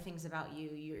think everything's about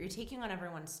you. You're taking on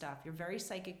everyone's stuff. You're very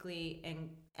psychically and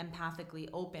empathically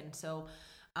open. So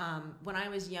when I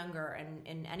was younger,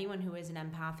 and anyone who is an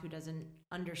empath who doesn't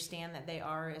understand that they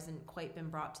are, hasn't quite been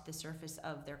brought to the surface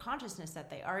of their consciousness that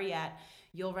they are yet,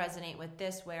 you'll resonate with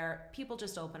this where people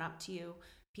just open up to you.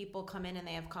 People come in and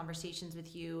they have conversations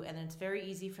with you, and it's very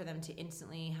easy for them to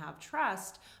instantly have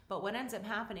trust. But what ends up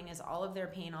happening is all of their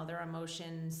pain, all their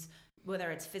emotions,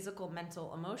 whether it's physical,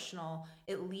 mental, emotional,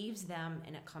 it leaves them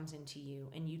and it comes into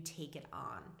you and you take it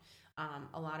on.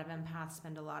 A lot of empaths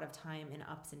spend a lot of time in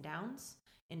ups and downs,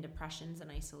 in depressions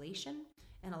and isolation,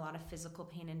 and a lot of physical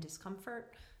pain and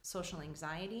discomfort, social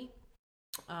anxiety,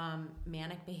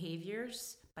 manic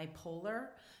behaviors, bipolar,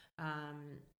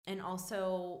 and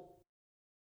also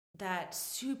that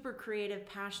super creative,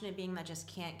 passionate being that just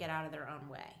can't get out of their own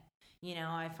way.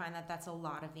 I find that that's a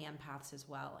lot of the empaths as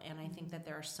well. And I think that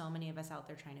there are so many of us out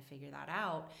there trying to figure that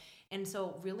out. And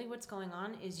so really what's going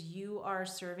on is you are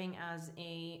serving as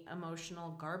a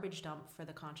emotional garbage dump for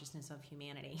the consciousness of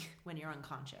humanity when you're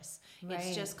unconscious. Right.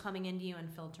 It's just coming into you and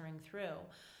filtering through.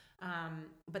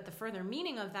 But the further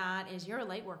meaning of that is you're a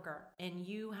light worker and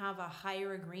you have a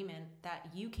higher agreement that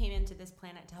you came into this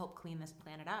planet to help clean this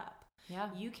planet up. Yeah.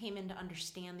 You came in to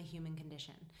understand the human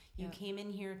condition. You came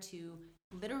in here to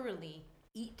literally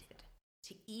eat it,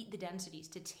 to eat the densities,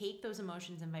 to take those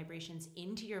emotions and vibrations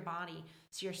into your body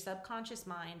so your subconscious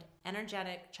mind,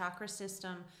 energetic, chakra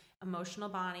system, emotional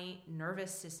body,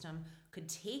 nervous system could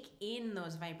take in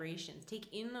those vibrations,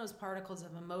 take in those particles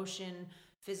of emotion,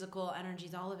 physical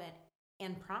energies, all of it,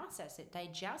 and process it,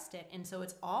 digest it. And so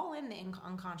it's all in the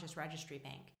unconscious registry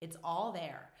bank. It's all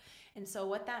there. And so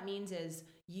what that means is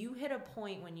you hit a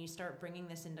point when you start bringing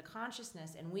this into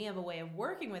consciousness, and we have a way of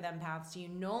working with empaths, so you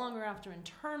no longer have to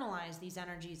internalize these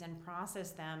energies and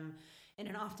process them in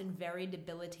an often very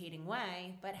debilitating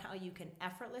way, but how you can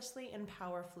effortlessly and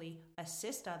powerfully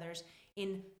assist others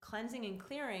in cleansing and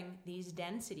clearing these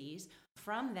densities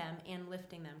from them and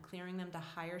lifting them, clearing them to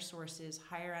higher sources,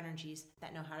 higher energies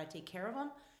that know how to take care of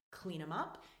them, clean them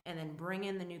up, and then bring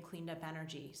in the new cleaned up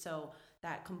energy. So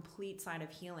that complete side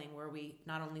of healing where we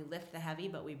not only lift the heavy,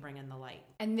 but we bring in the light.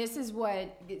 And this is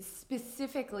what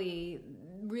specifically,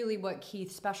 really what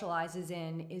Keith specializes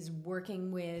in is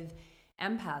working with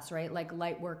empaths, right? Like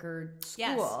light worker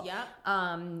school. Yes,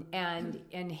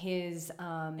 and his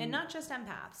and not just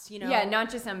empaths, Yeah,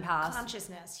 not just empaths.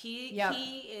 Consciousness. He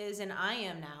is, and I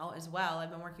am now as well.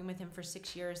 I've been working with him for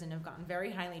 6 years and have gotten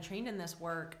very highly trained in this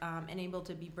work, and able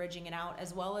to be bridging it out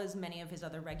as well as many of his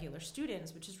other regular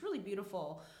students, which is really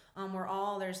beautiful.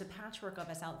 There's a patchwork of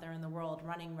us out there in the world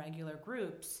running regular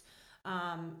groups.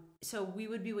 So we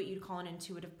would be what you'd call an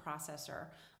intuitive processor.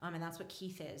 And that's what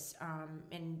Keith is.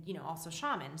 And also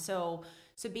shaman. So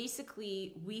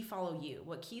basically we follow you.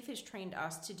 What Keith has trained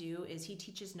us to do is he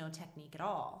teaches no technique at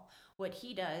all. What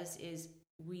he does is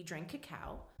we drink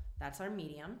cacao. That's our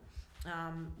medium.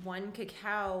 One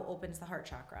cacao opens the heart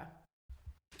chakra,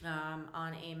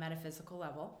 on a metaphysical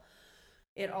level.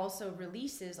 It also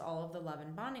releases all of the love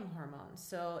and bonding hormones.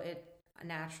 So it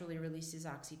naturally releases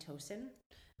oxytocin.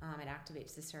 It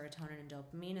activates the serotonin and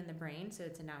dopamine in the brain, so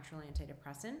it's a natural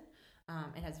antidepressant.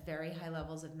 It has very high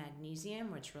levels of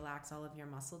magnesium, which relax all of your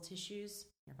muscle tissues,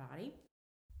 your body.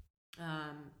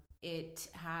 It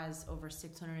has over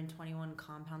 621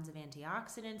 compounds of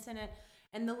antioxidants in it,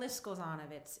 and the list goes on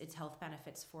of its health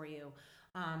benefits for you.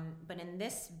 But in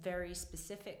this very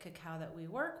specific cacao that we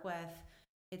work with,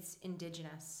 it's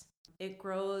indigenous. It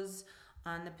grows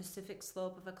on the Pacific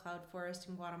slope of a cloud forest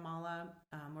in Guatemala,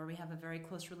 where we have a very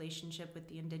close relationship with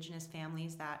the indigenous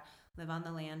families that live on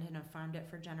the land and have farmed it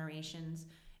for generations.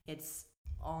 It's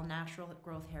all natural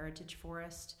growth heritage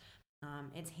forest.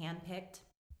 It's hand-picked,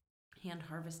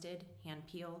 hand-harvested,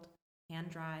 hand-peeled,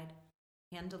 hand-dried,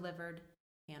 hand-delivered,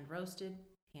 hand-roasted,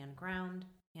 hand-ground,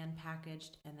 hand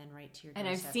packaged, and then right to your doorstep. And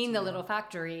I've seen the little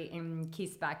factory in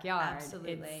Keith's backyard.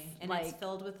 Absolutely. It's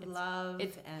filled with love.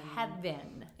 It's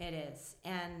heaven. It is.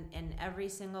 And every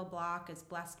single block is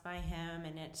blessed by him,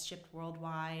 and it's shipped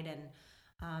worldwide. And,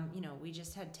 we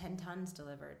just had 10 tons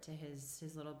delivered to his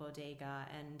little bodega.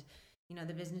 And,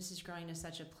 the business is growing to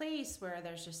such a place where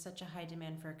there's just such a high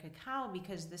demand for cacao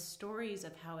because the stories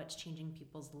of how it's changing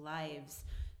people's lives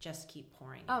just keep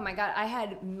pouring. Oh my God. I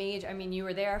had you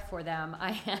were there for them.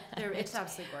 It's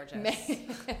absolutely gorgeous.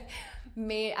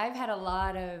 I've had a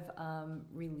lot of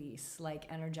release,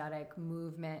 like energetic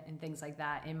movement and things like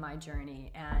that in my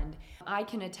journey. And I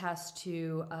can attest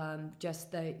to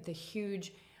just the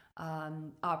huge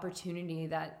opportunity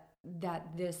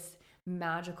that this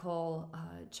magical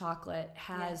chocolate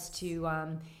has to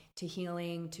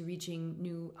healing, to reaching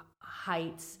new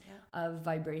heights of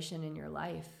vibration in your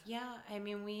life. Yeah,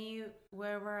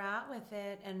 where we're at with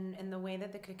it and the way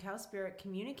that the cacao spirit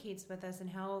communicates with us and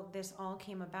how this all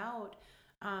came about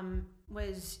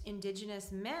was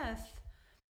indigenous myth.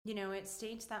 It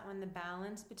states that when the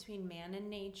balance between man and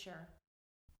nature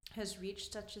has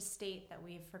reached such a state that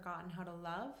we've forgotten how to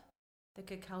love, the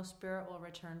cacao spirit will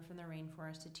return from the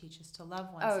rainforest to teach us to love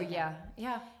once again.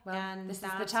 Yeah. Well, and this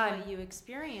that's is the time. What you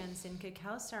experience in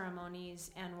cacao ceremonies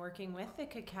and working with the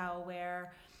cacao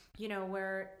where,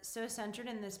 we're so centered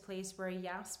in this place where,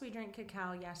 yes, we drink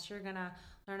cacao. Yes, you're going to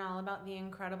learn all about the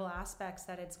incredible aspects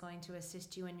that it's going to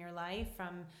assist you in your life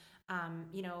from,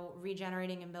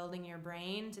 regenerating and building your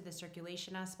brain to the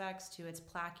circulation aspects to its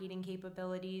plaque eating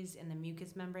capabilities and the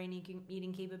mucous membrane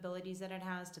eating capabilities that it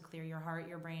has to clear your heart,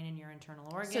 your brain, and your internal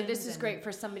organs. So this is great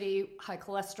for somebody high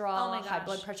cholesterol, high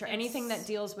blood pressure, anything that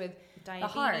deals with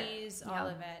diabetes, the heart. All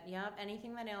of it. Yep.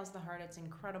 Anything that ails the heart, it's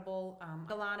incredible.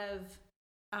 A lot of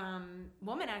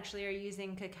women actually are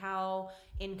using cacao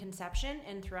in conception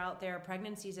and throughout their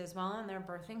pregnancies as well, and they're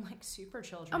birthing like super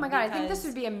children. Oh my God, I think this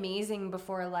would be amazing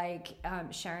before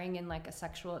sharing in like a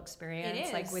sexual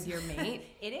experience, like with your mate.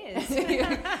 It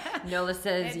is. Nola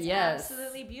says it's yes.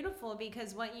 Absolutely beautiful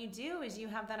because what you do is you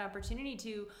have that opportunity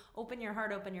to open your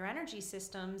heart, open your energy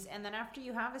systems, and then after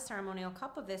you have a ceremonial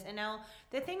cup of this, and now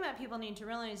the thing that people need to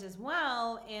realize as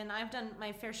well, and I've done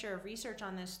my fair share of research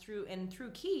on this through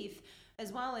Keith,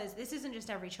 as well as this isn't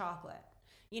just every chocolate.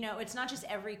 It's not just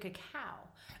every cacao.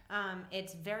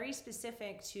 It's very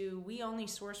specific to, we only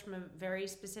source from a very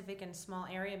specific and small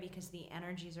area because the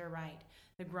energies are right.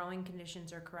 The growing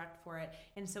conditions are correct for it.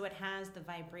 And so it has the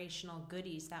vibrational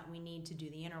goodies that we need to do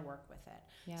the inner work with it.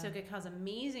 Yeah. So cacao's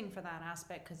amazing for that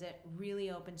aspect because it really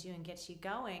opens you and gets you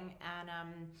going. And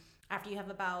after you have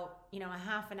about, a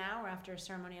half an hour after a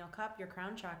ceremonial cup, your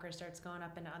crown chakra starts going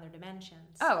up into other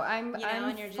dimensions. Oh, I'm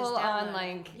full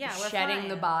on shedding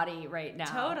the body right now.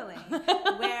 Totally.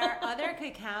 Where other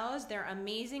cacaos, they're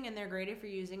amazing and they're great if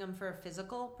you're using them for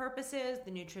physical purposes,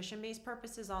 the nutrition-based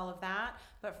purposes, all of that.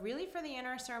 But really for the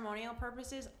inner ceremonial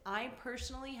purposes, I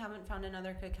personally haven't found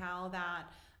another cacao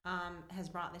that has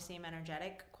brought the same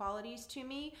energetic qualities to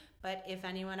me. But if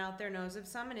anyone out there knows of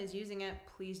some and is using it,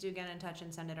 please do get in touch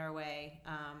and send it our way.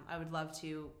 I would love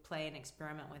to play and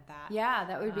experiment with that. Yeah,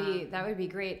 that would be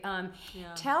great.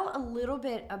 Tell a little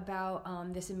bit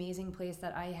about this amazing place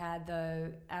that I had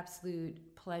the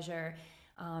absolute pleasure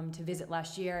to visit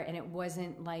last year, and it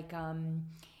wasn't like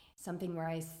something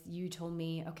where you told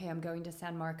me, okay, I'm going to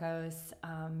San Marcos,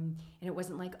 and it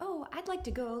wasn't like, oh, I'd like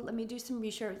to go, let me do some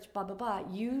research, blah, blah, blah.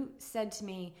 You said to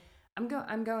me,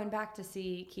 I'm going back to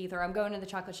see Keith, or I'm going to the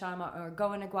Chocolate Shaman, or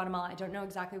going to Guatemala. I don't know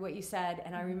exactly what you said.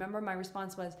 And I remember my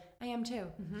response was, I am too.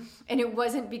 Mm-hmm. And it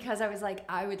wasn't because I was like,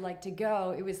 I would like to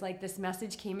go. It was like this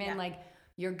message came in like,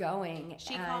 you're going.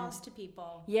 She calls to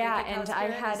people. Yeah, and I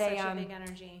had a big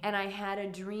energy. And I had a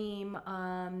dream,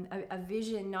 a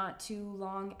vision not too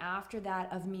long after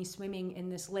that of me swimming in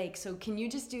this lake. So can you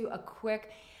just do a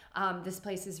quick, this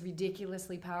place is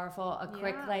ridiculously powerful, a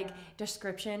quick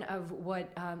description of what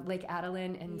Lake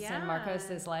Atitlan in San Marcos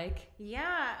is like?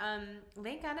 Yeah,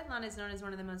 Lake Atitlan is known as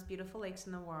one of the most beautiful lakes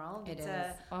in the world. It's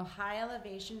a high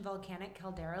elevation volcanic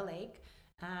caldera lake.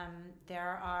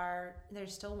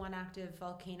 There's still one active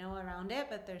volcano around it,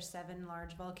 but there's 7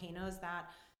 large volcanoes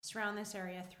that surround this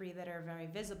area, 3 that are very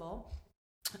visible.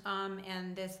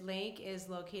 And this lake is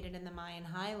located in the Mayan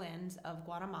highlands of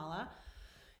Guatemala,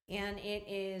 and it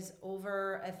is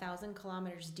over 1,000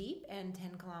 kilometers deep and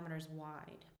 10 kilometers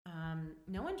wide.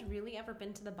 No one's really ever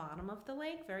been to the bottom of the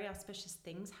lake. Very auspicious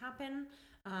things happen.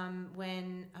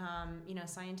 When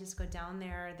scientists go down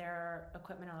there, their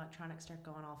equipment and electronics start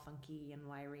going all funky and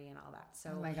wiry and all that.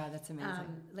 So, oh my God, that's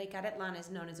amazing. Lake Atitlan is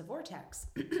known as a vortex.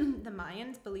 The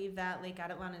Mayans believe that Lake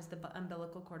Atitlan is the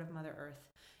umbilical cord of Mother Earth.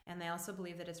 And they also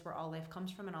believe that it's where all life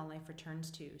comes from and all life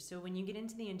returns to. So when you get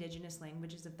into the indigenous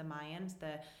languages of the Mayans,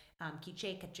 the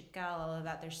Quiche, Cachical, all of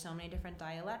that, there's so many different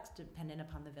dialects dependent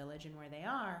upon the village and where they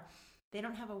are. They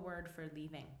don't have a word for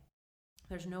leaving.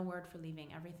 There's no word for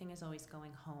leaving. Everything is always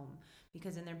going home,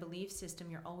 because in their belief system,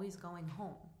 you're always going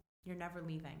home. You're never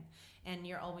leaving, and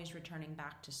you're always returning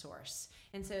back to source.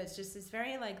 And so it's just this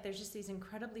very, like, there's just these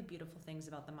incredibly beautiful things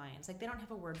about the Mayans. Like, they don't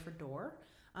have a word for door.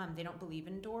 They don't believe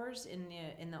in doors in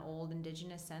the old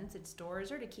indigenous sense. It's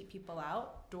doors are to keep people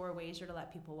out. Doorways are to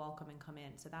let people welcome and come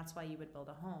in. So that's why you would build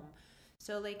a home.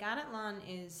 So Lake Atitlan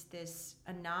is this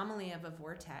anomaly of a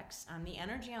vortex. The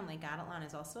energy on Lake Atitlan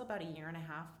is also about 1.5 years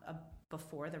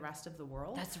before the rest of the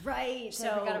world. That's right. So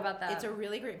I forgot about that. It's a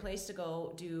really great place to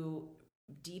go do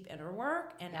deep inner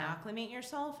work and acclimate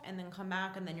yourself, and then come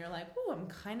back, and then you're like, ooh, I'm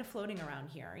kind of floating around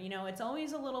here. You know, it's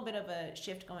always a little bit of a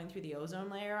shift going through the ozone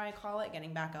layer, I call it,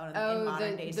 getting back out in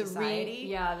modern day society.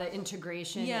 The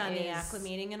integration. Yeah, the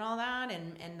acclimating and all that,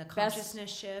 and the consciousness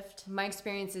shift. My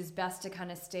experience is best to kind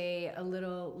of lay a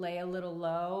little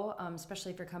low,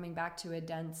 especially if you're coming back to a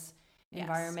dense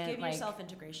environment. Give yourself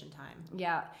integration time.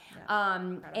 Yeah.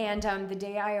 The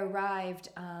day I arrived,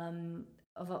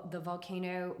 the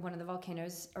volcano, one of the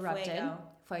volcanoes erupted.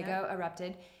 Fuego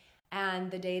erupted. And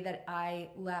the day that I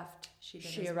left,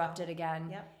 she erupted again.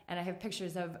 Yep. And I have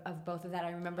pictures of both of that.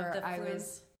 I remember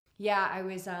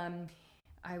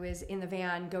I was in the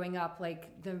van going up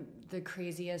like the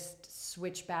craziest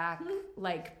switchback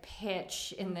like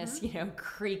pitch in this,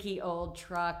 creaky old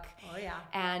truck. Oh yeah.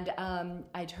 And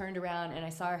I turned around and I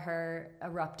saw her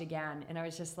erupt again, and I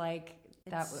was just like,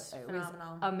 it was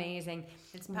amazing.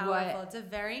 It's powerful. It's a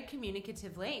very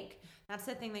communicative lake. That's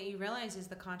the thing that you realize is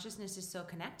the consciousness is so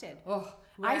connected. Oh,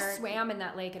 I swam in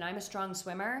that lake, and I'm a strong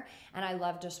swimmer, and I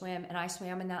love to swim, and I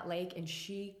swam in that lake, and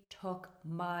she took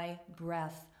my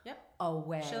breath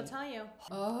away. She'll tell you.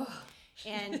 Oh,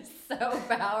 and so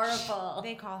powerful.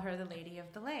 They call her the Lady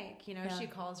of the Lake. She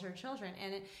calls her children,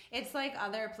 and it's like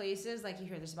other places. Like you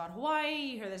hear this about Hawaii,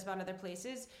 you hear this about other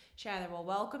places. She either will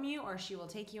welcome you, or she will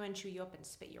take you and chew you up and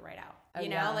spit you right out.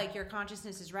 Like your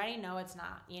consciousness is ready. No, it's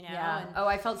not. Yeah. And,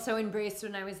 I felt so embraced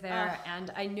when I was there,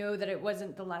 and I know that it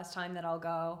wasn't the last time that I'll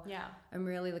go. Yeah, I'm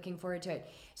really looking forward to it.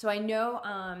 So I know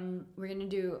we're gonna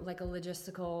do like a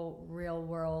logistical, real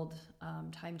world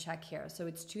time check here. So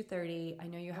it's 2:30. I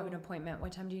know you have an appointment.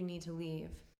 What time do you need to leave?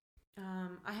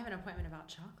 I have an appointment about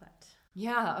chocolate.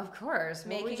 Yeah, of course.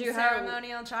 Making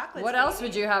ceremonial chocolate. What else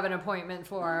would you have an appointment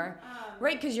for?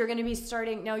 Right, because you're going to be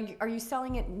starting now. Are you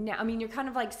selling it now? I mean, you're kind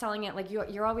of like selling it like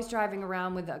you're always driving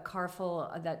around with a car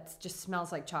full that just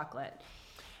smells like chocolate.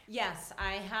 Yes,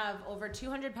 I have over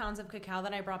 200 pounds of cacao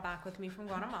that I brought back with me from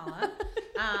Guatemala.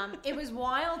 It was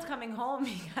wild coming home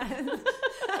because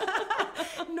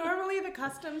normally the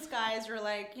customs guys were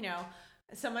like,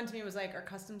 someone to me was like, are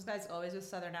customs guys always with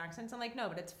southern accents? I'm like, no,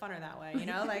 but it's funner that way,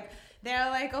 like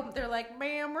they're like,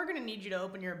 ma'am, we're gonna need you to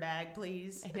open your bag,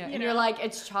 please. And you're like,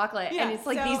 it's chocolate, and it's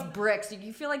like these bricks.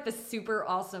 You feel like the super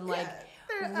awesome,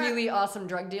 really awesome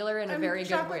drug dealer in a very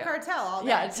good way. Chocolate cartel all day.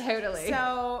 Yeah, totally.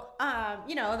 So,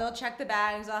 they'll check the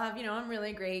bags. I'll have, I'm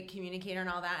really great communicator and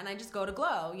all that. And I just go to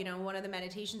glow. One of the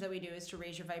meditations that we do is to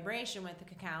raise your vibration with the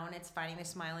cacao, and it's finding the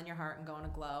smile in your heart and going to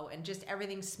glow, and just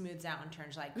everything smooths out and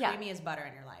turns like creamy as butter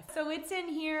in your life. So it's in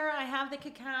here. I have the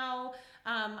cacao.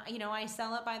 I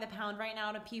sell it by the pound right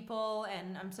now to people,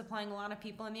 and I'm supplying a lot of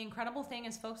people. And the incredible thing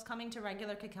is folks coming to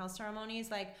regular cacao ceremonies,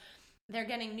 like, they're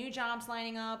getting new jobs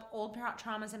lining up. Old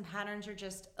traumas and patterns are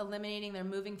just eliminating. They're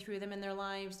moving through them in their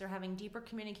lives. They're having deeper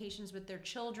communications with their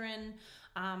children.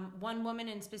 One woman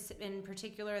in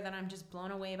particular that I'm just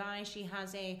blown away by, she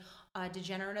has a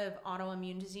degenerative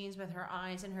autoimmune disease with her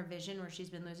eyes and her vision, where she's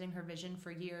been losing her vision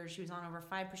for years. She was on over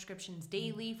 5 prescriptions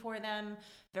daily for them,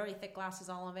 very thick glasses,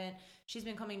 all of it. She's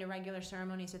been coming to regular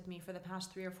ceremonies with me for the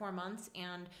past 3 or 4 months,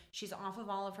 and she's off of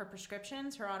all of her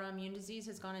prescriptions. Her autoimmune disease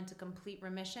has gone into complete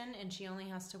remission, and she only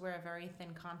has to wear a very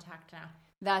thin contact now.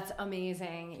 That's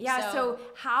amazing. Yeah. So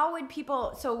how would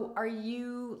people, are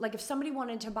you, like, if somebody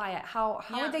wanted to buy it, how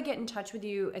would they get in touch with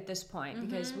you at this point?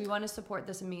 Because we want to support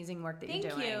this amazing work that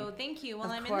you're doing. Thank you. Well,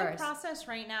 I'm in the process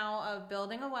right now of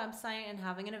building a website and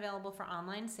having it available for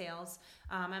online sales.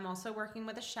 I'm also working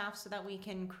with a chef so that we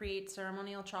can create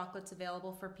ceremonial chocolates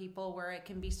available for people, where it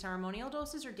can be ceremonial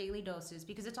doses or daily doses,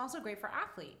 because it's also great for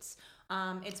athletes.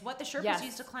 It's what the Sherpas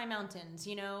used to climb mountains.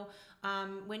 You know,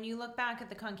 when you look back at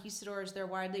the conquistadors, they're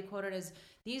widely quoted as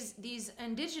these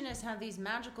indigenous have these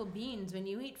magical beans. When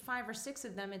you eat 5 or 6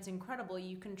 of them, it's incredible.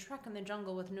 You can trek in the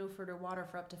jungle with no food or water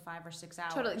for up to 5 or 6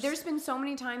 hours. Totally. There's been so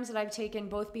many times that I've taken,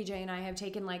 both BJ and I have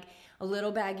taken like a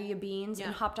little baggie of beans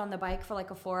and hopped on the bike for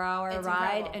like a 4-hour ride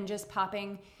incredible. And just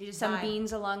popping some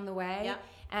beans along the way. Yeah.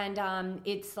 And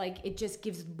it's like, it just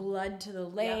gives blood to the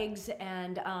legs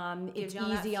and it's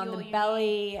easy on the you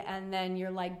belly. And then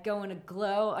you're like going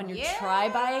aglow on your tri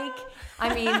bike.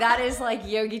 I mean, that is like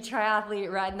Yogi Triathlete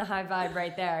riding the high vibe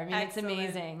right there. I mean, Excellent. It's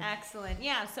amazing. Excellent.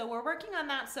 Yeah. So we're working on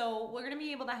that. So we're going to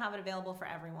be able to have it available for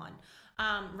everyone.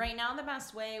 Right now, the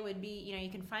best way would be, you know, you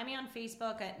can find me on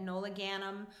Facebook at Nola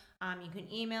Ganem. You can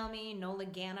email me,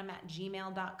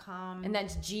 nolaganem@gmail.com. And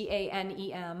that's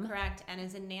GANEM. Correct. N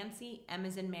as in Nancy, M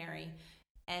as in Mary,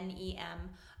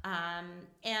 NEM.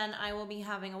 And I will be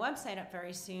having a website up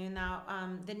very soon. Now,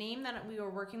 the name that we were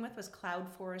working with was Cloud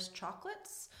Forest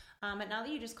Chocolates. But now that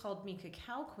you just called me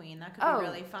Cacao Queen, that could be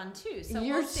really fun too. So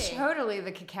you're we'll see. Totally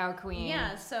the Cacao Queen.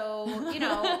 Yeah, so, you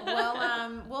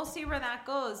know, we'll see where that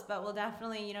goes, but we'll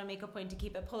definitely, you know, make a point to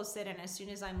keep it posted. And as soon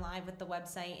as I'm live with the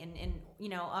website and you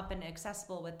know, up and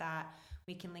accessible with that,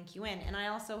 we can link you in. And I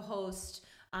also host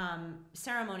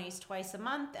ceremonies twice a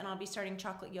month, and I'll be starting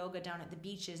chocolate yoga down at the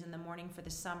beaches in the morning for the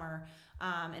summer.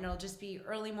 And it'll just be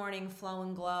early morning flow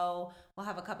and glow. We'll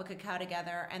have a cup of cacao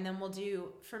together, and then we'll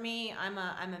do, for me, I'm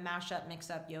a mashup, mix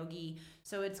up yogi.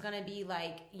 So it's going to be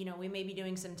like, you know, we may be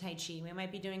doing some Tai Chi. We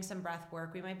might be doing some breath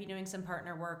work. We might be doing some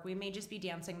partner work. We may just be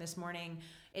dancing this morning.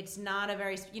 It's not a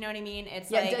very, you know what I mean? It's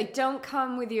like don't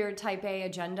come with your type A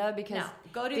agenda because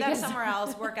go do that somewhere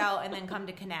else, work out, and then come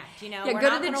to connect. You know,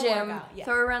 go to the gym,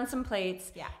 throw around some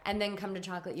plates, and then come to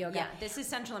chocolate yoga. Yeah, this is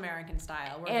Central American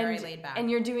style. We're very laid back. And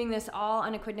you're doing this all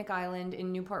on Aquidneck Island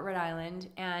in Newport, Rhode Island,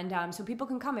 and so people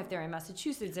can come if they're in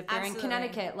Massachusetts, if they're in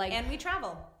Connecticut, like. And we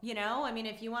travel. You know, I mean,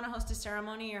 if you want to host a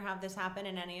ceremony or have this happen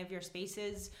in any of your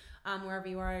spaces, wherever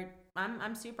you are.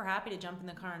 I'm super happy to jump in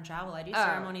the car and travel. I do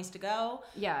ceremonies to go.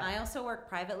 Yeah. I also work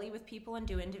privately with people and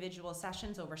do individual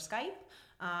sessions over Skype,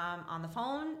 on the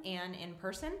phone and in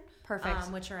person.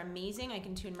 Perfect. Which are amazing. I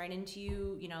can tune right into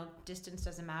you. You know, distance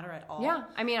doesn't matter at all. Yeah.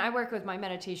 I mean, I work with my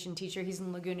meditation teacher. He's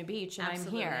in Laguna Beach, and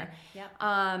Absolutely. I'm here.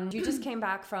 Yeah. You just came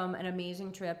back from an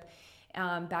amazing trip.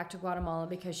 Back to Guatemala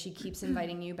because she keeps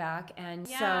inviting you back, and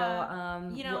so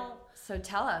you know. So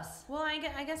tell us. Well, I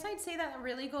guess I'd say that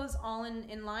really goes all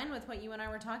in line with what you and I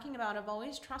were talking about of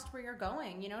always trust where you're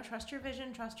going. You know, trust your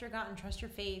vision, trust your gut, and trust your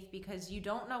faith, because you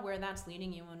don't know where that's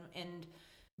leading you,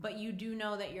 but you do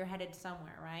know that you're headed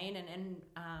somewhere, right?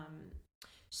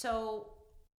 So.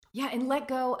 Yeah, and let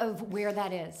go of where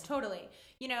that is. Totally.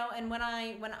 You know, and when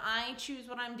I choose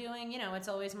what I'm doing, you know, it's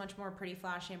always much more pretty,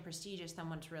 flashy, and prestigious than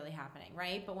what's really happening,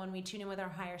 right? But when we tune in with our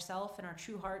higher self and our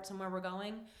true hearts and where we're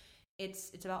going,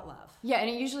 it's about love. Yeah, and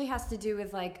it usually has to do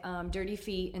with like dirty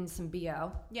feet and some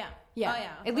BO. Yeah. Yeah. Oh,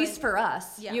 yeah. At least for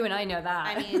us. Yeah. You and I know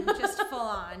that. I mean, just full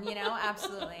on, you know,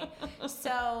 absolutely.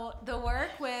 So the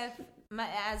work with,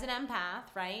 as an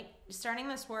empath, right? Starting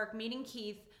this work, meeting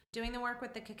Keith, doing the work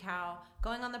with the cacao,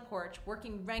 going on the porch,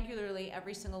 working regularly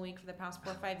every single week for the past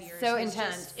 4 or 5 years. So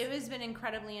intense. It has been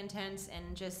incredibly intense,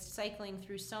 and just cycling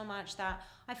through so much that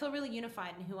I feel really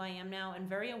unified in who I am now and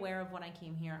very aware of what I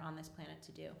came here on this planet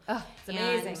to do. Oh, it's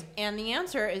amazing. And the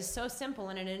answer is so simple,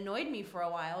 and it annoyed me for a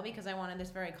while because I wanted this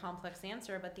very complex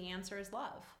answer, but the answer is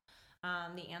love.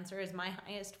 The answer is my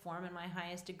highest form and my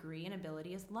highest degree and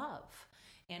ability is love,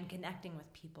 and connecting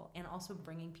with people, and also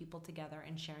bringing people together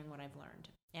and sharing what I've learned.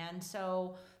 And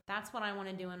so that's what I want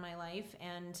to do in my life.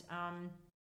 And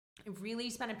really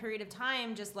spent a period of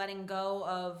time just letting go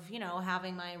of, you know,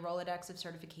 having my Rolodex of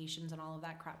certifications and all of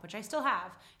that crap, which I still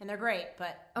have, and they're great,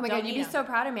 but oh my God, you'd be so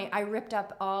proud of me. I ripped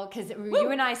up all, because you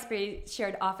and I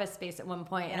shared office space at one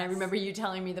point, and I remember you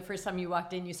telling me the first time you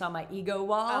walked in, you saw my ego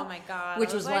wall. Oh my God.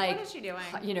 Which was like, what is she doing?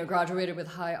 You know, graduated with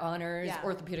high honors,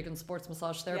 orthopedic and sports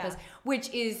massage therapist, which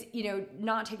is, you know,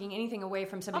 not taking anything away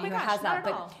from somebody who has that,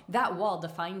 but that wall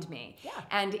defined me. Yeah.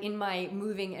 And in my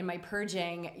moving and my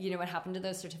purging, you know, what happened to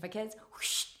those certificates?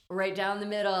 Whoosh, right down the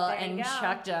middle and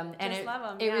chucked them. And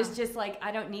it was just like,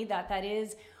 I don't need that. That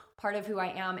is part of who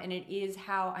I am, and it is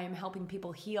how I am helping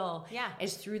people heal.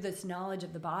 Is through this knowledge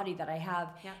of the body that I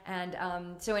have. And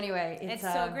so anyway, it's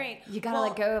so great. You gotta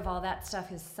let go of all that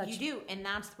stuff. Is such you do, and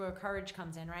that's where courage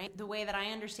comes in, right? The way that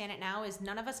I understand it now is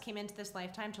none of us came into this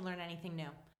lifetime to learn anything new.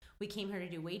 We came here to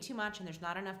do way too much and there's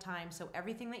not enough time. So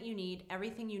everything that you need,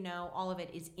 everything you know, all of it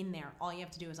is in there. All you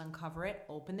have to do is uncover it,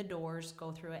 open the doors,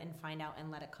 go through it and find out and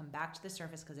let it come back to the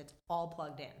surface because it's all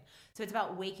plugged in. So it's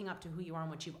about waking up to who you are and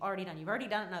what you've already done. You've already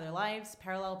done it in other lives,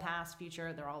 parallel, past,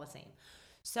 future, they're all the same.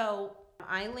 So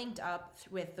I linked up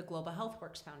with the Global Health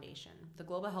Works Foundation. The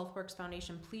Global Health Works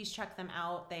Foundation, please check them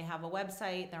out. They have a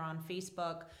website. They're on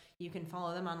Facebook. You can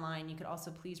follow them online. You could also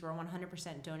please, we're a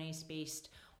 100% donation-based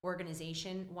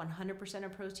organization. 100%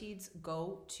 of proceeds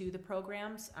go to the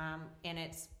programs, and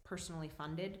it's personally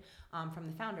funded from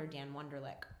the founder, Dan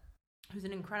Wunderlich, who's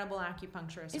an incredible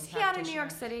acupuncturist. Is he out in New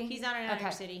York City? He's out in New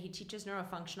York City. He teaches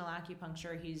neurofunctional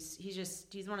acupuncture.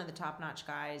 He's one of the top-notch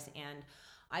guys, and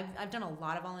I've done a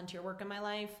lot of volunteer work in my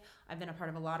life. I've been a part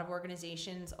of a lot of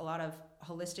organizations, a lot of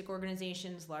holistic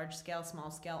organizations, large scale, small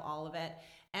scale, all of it.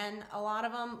 And a lot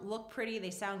of them look pretty, they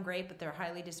sound great, but they're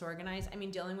highly disorganized. I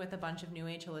mean, dealing with a bunch of new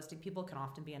age holistic people can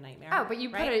often be a nightmare. Oh, but you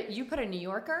put a New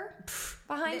Yorker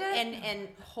behind it? And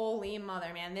holy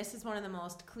mother, man, this is one of the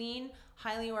most clean,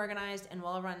 highly organized, and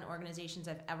well-run organizations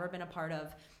I've ever been a part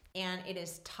of. And it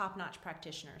is top-notch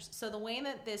practitioners. So the way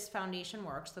that this foundation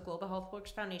works, the Global Health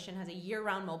Works Foundation has a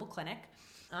year-round mobile clinic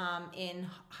in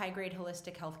high-grade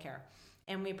holistic healthcare.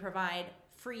 And we provide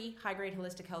free high-grade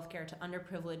holistic healthcare to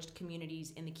underprivileged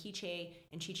communities in the Quiché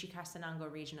and Chichicastenango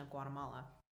region of Guatemala.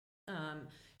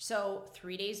 So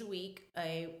 3 days a week,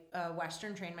 a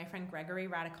Western trained, my friend Gregory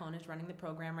Radicone is running the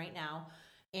program right now,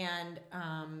 and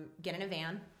get in a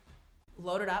van,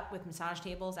 load it up with massage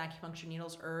tables, acupuncture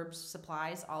needles, herbs,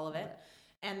 supplies, all of it.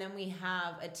 And then we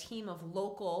have a team of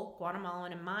local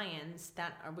Guatemalan and Mayans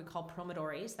that we call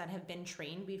promotores that have been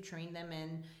trained. We've trained them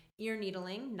in ear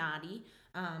needling, nadi,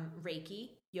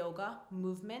 Reiki, yoga,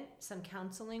 movement, some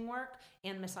counseling work,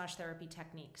 and massage therapy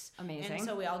techniques. Amazing. And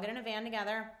so we all get in a van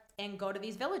together and go to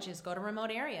these villages, go to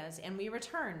remote areas, and we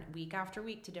return week after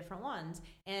week to different ones.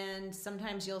 And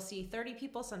sometimes you'll see 30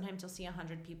 people, sometimes you'll see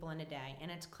 100 people in a day.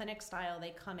 And it's clinic style.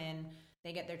 They come in,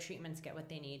 they get their treatments, get what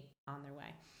they need on their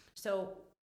way. So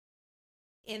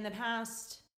in the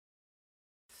past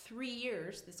 3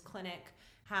 years, this clinic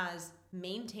has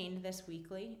maintained this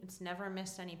weekly. It's never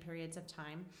missed any periods of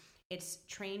time. It's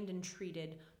trained and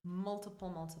treated multiple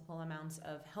amounts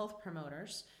of health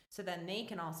promoters, so then they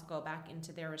can also go back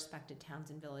into their respected towns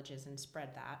and villages and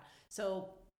spread that.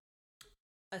 So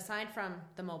aside from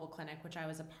the mobile clinic, which I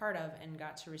was a part of and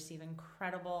got to receive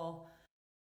incredible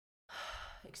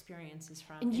experiences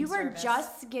from. And you were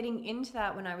just getting into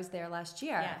that when I was there last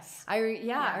year. Yes. I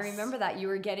remember that. You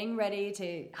were getting ready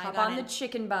to hop on the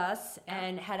chicken bus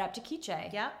and head up to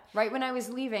Quiché. Yep. Right when I was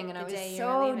leaving, and I was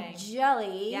so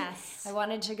jelly. Yes. I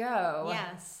wanted to go.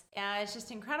 Yes. It's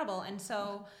just incredible. And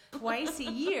so twice a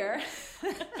year,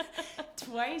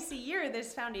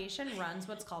 this foundation runs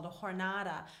what's called a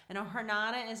jornada. And a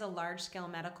jornada is a large-scale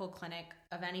medical clinic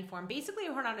of any form. Basically,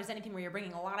 a jornada is anything where you're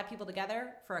bringing a lot of people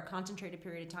together for a concentrated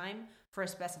period of time for a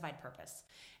specified purpose.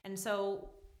 And so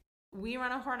we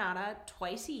run a jornada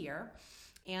twice a year,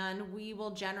 and we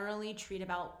will generally treat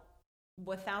about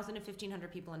 1,000 to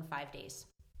 1,500 people in 5 days.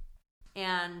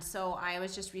 And so I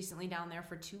was just recently down there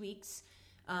for 2 weeks.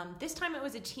 This time it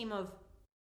was a team of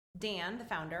Dan, the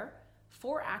founder,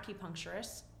 4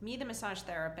 acupuncturists, me, the massage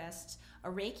therapist, a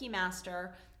Reiki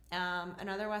master,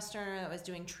 another Westerner that was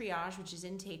doing triage, which is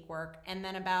intake work, and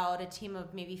then about a team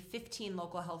of maybe 15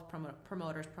 local health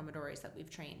promotores that we've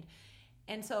trained.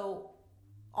 And so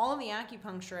all of the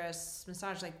acupuncturists,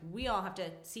 massage, we all have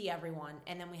to see everyone,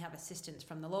 and then we have assistants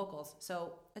from the locals.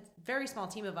 So a very small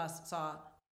team of us saw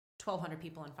 1,200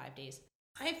 people in 5 days.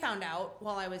 I found out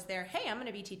while I was there, hey, I'm going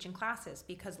to be teaching classes,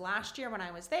 because last year when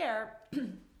I was there,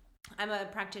 I'm a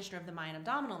practitioner of the Mayan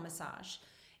abdominal massage.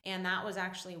 And that was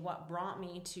actually what brought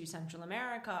me to Central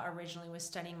America. Originally was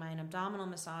studying Mayan abdominal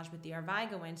massage with the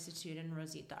Arvaigo Institute and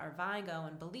Rosita Arvaigo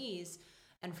in Belize.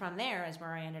 And from there is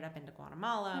where I ended up into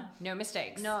Guatemala. No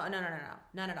mistakes. No,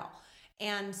 none at all.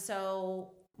 And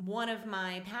so one of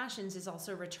my passions is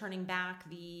also returning back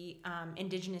the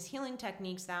indigenous healing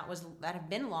techniques that have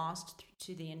been lost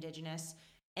to the indigenous,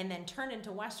 and then turned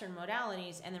into Western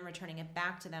modalities, and then returning it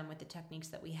back to them with the techniques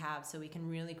that we have, so we can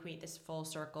really create this full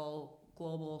circle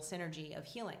global synergy of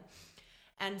healing.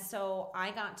 And so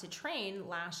I got to train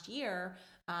last year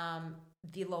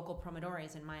the local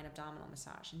promotores in Mayan abdominal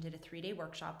massage, and did a 3-day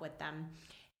workshop with them.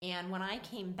 And when I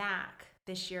came back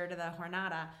this year to the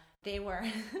jornada, they were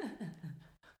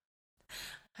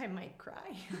I might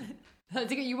cry.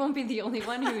 You won't be the only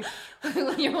one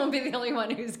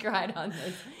who's cried on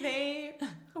this. They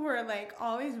were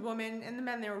all these women and the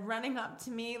men, they were running up to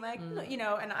me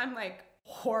and I'm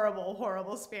horrible,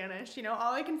 horrible Spanish. You know,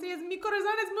 all I can say is mi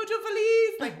corazón es mucho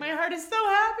feliz. Like, my heart is so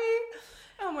happy.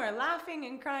 And we're laughing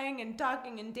and crying and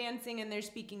talking and dancing, and they're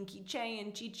speaking Quiche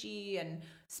and Chichi and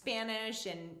Spanish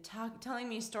and telling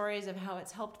me stories of how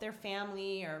it's helped their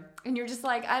family. And you're just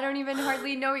like, I don't even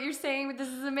hardly know what you're saying, but this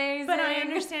is amazing. But I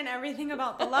understand everything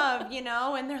about the love, you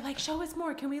know? And they're like, show us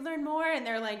more. Can we learn more? And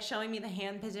they're like showing me the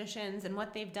hand positions and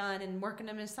what they've done and working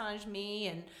to massage me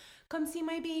and come see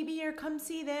my baby or come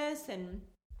see this. And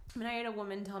I had a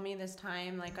woman tell me this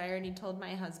time, like, I already told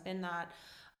my husband that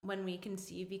when we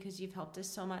conceive, because you've helped us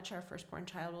so much, our firstborn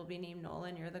child will be named Nola,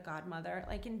 and you're the godmother,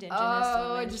 like Indigenous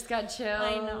women. I just got chills.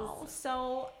 I know.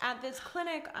 So at this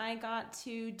clinic, I got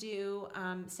to do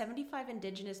 75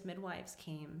 Indigenous midwives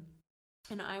came,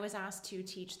 and I was asked to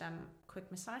teach them quick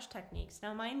massage techniques.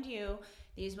 Now, mind you,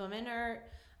 these women are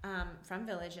from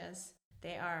villages.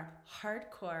 They are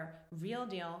hardcore, real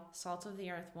deal, salt of the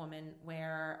earth women,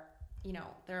 where, you know,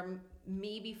 they're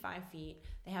maybe 5 feet.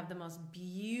 They have the most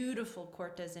beautiful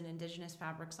kurtas and Indigenous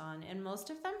fabrics on, and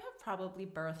most of them have probably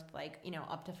birthed, like, you know,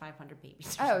 up to 500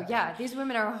 babies. Oh yeah, these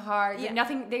women are hard. Yeah.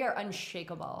 Nothing. They are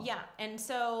unshakable. Yeah, and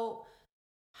so,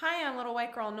 hi, I'm little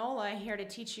white girl Nola, here to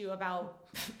teach you about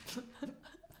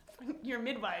your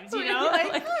midwives. You know,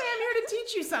 like, hi, I'm here to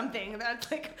teach you something.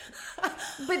 That's like,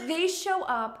 but they show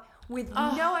up with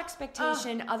no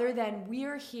expectation other than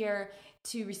we're here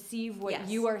to receive what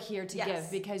you are here to give,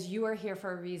 because you are here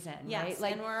for a reason, right?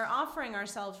 Like, and we're offering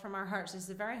ourselves from our hearts. This is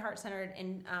a very heart-centered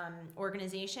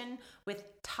organization with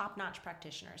top-notch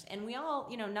practitioners. And we all,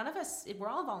 you know, none of us, we're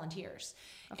all volunteers.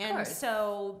 Of course.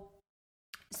 So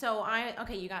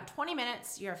you got 20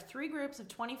 minutes. You have 3 groups of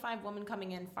 25 women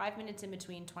coming in, 5 minutes in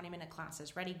between, 20-minute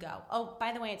classes, ready, go. Oh,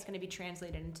 by the way, it's going to be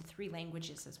translated into 3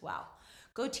 languages as well.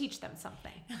 Go teach them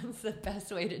something. That's the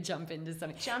best way to jump into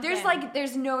something.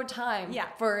 There's no time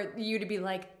for you to be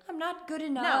like, I'm not good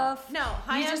enough. No.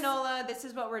 Hi, I'm Nola. This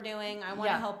is what we're doing. I want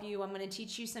to help you. I'm going to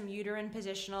teach you some uterine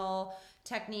positional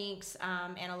techniques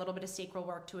and a little bit of sacral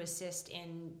work to assist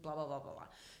in blah, blah, blah, blah, blah.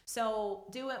 So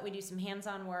do it. We do some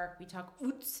hands-on work. We talk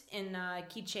uts in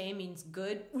Quiche means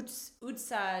good. Uts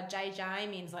jai jai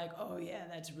means like, oh yeah,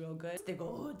 that's real good. They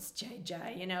go uts jai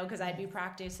jai, you know, because I'd be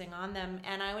practicing on them,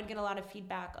 and I would get a lot of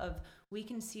feedback of, we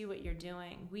can see what you're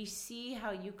doing. We see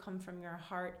how you come from your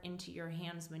heart into your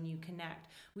hands when you connect.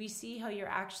 We see how you're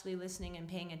actually listening and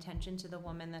paying attention to the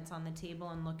woman that's on the table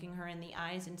and looking her in the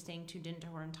eyes and staying tuned into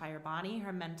her entire body,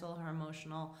 her mental, her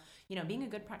emotional, you know, being a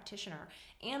good practitioner,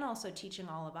 and also teaching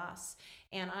all of us.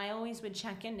 And I always would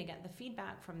check in to get the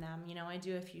feedback from them. You know, I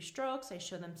do a few strokes. I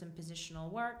show them some positional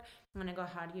work. And I go,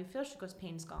 how do you feel? She goes,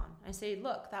 pain's gone. I say,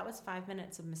 look, that was 5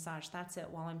 minutes of massage. That's it.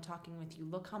 While I'm talking with you,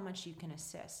 look how much you can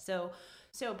assist. So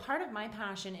part of my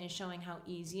passion is showing how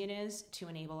easy it is to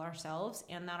enable ourselves,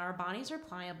 and that our bodies are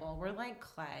pliable. We're like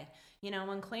clay. You know,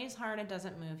 when clay's hard, it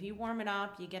doesn't move. You warm it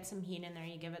up, you get some heat in there,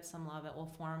 you give it some love, it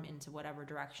will form into whatever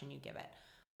direction you give it.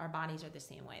 Our bodies are the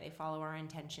same way. They follow our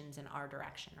intentions in our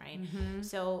direction, right? Mm-hmm.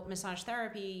 So massage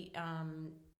therapy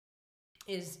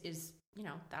is, you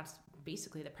know, that's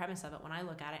basically the premise of it. When I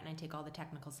look at it and I take all the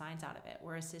technical science out of it,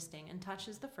 we're assisting, and touch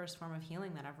is the first form of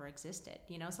healing that ever existed.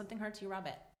 You know, something hurts, you rub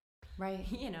it. Right.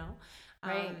 You know?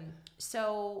 Right.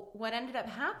 So what ended up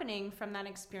happening from that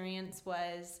experience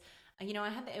was, you know,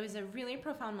 it was a really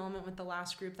profound moment with the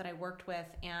last group that I worked with,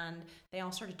 and they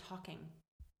all started talking.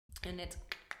 And it's,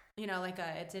 you know,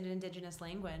 it's an Indigenous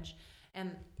language.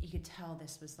 And you could tell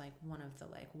this was like one of the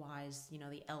like wise, you know,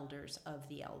 the elders of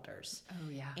the elders. Oh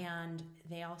yeah. And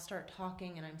they all start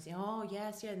talking, and I'm saying, oh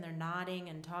yes, yeah. And they're nodding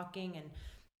and talking.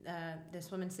 And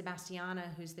this woman, Sebastiana,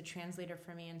 who's the translator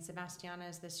for me, and Sebastiana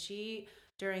is she,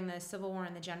 during the Civil War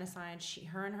and the genocide,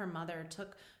 her and her mother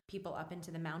took people up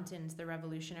into the mountains, the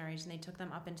revolutionaries, and they took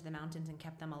them up into the mountains and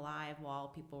kept them alive while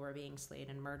people were being slayed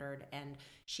and murdered. And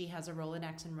she has a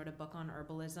Rolodex and wrote a book on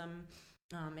herbalism.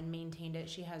 And maintained it.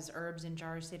 She has herbs in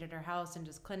jars stayed at her house, and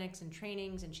does clinics and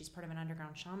trainings, and she's part of an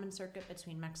underground shaman circuit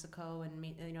between Mexico and,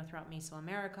 you know, throughout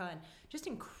Mesoamerica, and just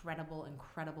incredible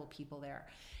people there.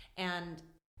 And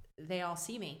they all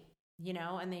see me, you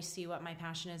know, and they see what my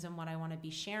passion is and what I want to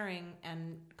be sharing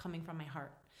and coming from my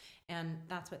heart. And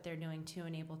that's what they're doing too,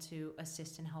 and able to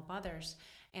assist and help others.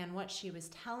 And what she was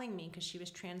telling me, because she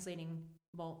was translating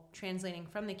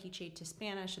from the Quiche to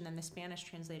Spanish, and then the Spanish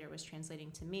translator was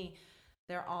translating to me,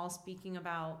 they're all speaking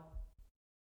about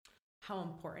how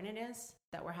important it is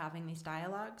that we're having these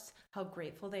dialogues, how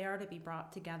grateful they are to be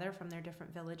brought together from their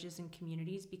different villages and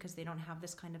communities, because they don't have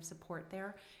this kind of support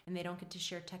there, and they don't get to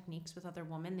share techniques with other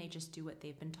women. They just do what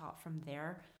they've been taught from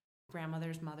their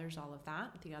grandmothers, mothers, all of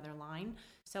that, the other line.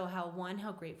 So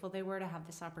how grateful they were to have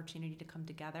this opportunity to come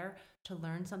together, to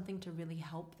learn something, to really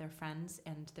help their friends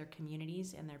and their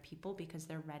communities and their people, because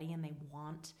they're ready and they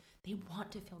want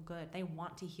to feel good. They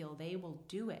want to heal. They will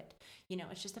do it.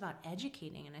 It's just about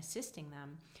educating and assisting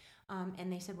them.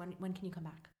 And they said, when can you come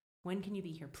back? When can you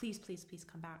be here? Please, please, please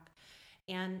come back.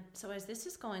 And so as this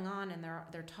is going on and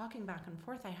they're talking back and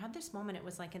forth, I had this moment. It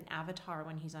was like an Avatar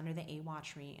when he's under the Awa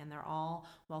tree and they're all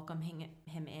welcoming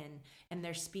him in, and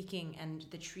they're speaking, and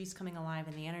the tree's coming alive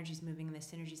and the energy's moving and the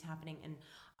synergy's happening. And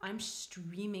I'm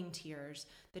streaming tears.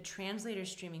 The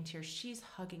translator's streaming tears. She's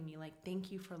hugging me like,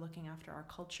 thank you for looking after our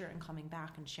culture and coming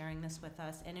back and sharing this with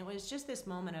us. And it was just this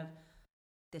moment of,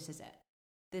 this is it.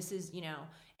 This is,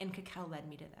 and cacao led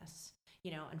me to this,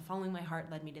 and following my heart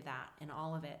led me to that, and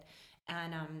all of it.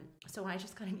 And so I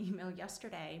just got an email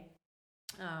yesterday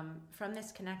from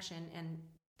this connection, and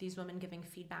these women giving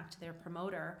feedback to their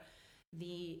promoter.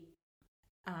 The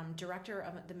director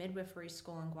of the midwifery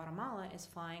school in Guatemala is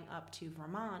flying up to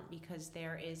Vermont because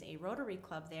there is a Rotary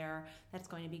Club there that's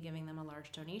going to be giving them a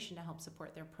large donation to help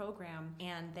support their program.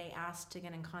 And they asked to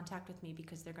get in contact with me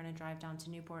because they're going to drive down to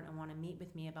Newport and want to meet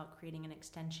with me about creating an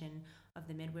extension of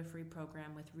the midwifery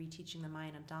program with reteaching the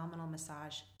Mayan abdominal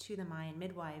massage to the Mayan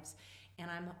midwives. And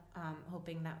I'm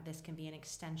hoping that this can be an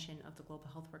extension of the Global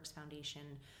Health Works Foundation,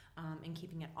 and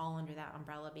keeping it all under that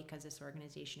umbrella, because this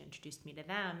organization introduced me to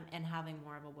them, and having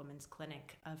more of a women's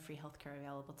clinic of free healthcare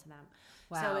available to them.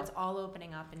 Wow. So it's all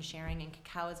opening up and sharing, and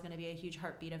cacao is going to be a huge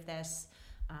heartbeat of this,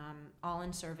 all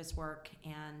in service work,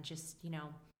 and just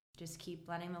keep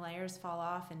letting the layers fall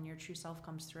off and your true self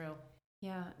comes through.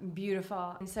 Yeah,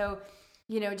 beautiful. And so,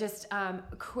 just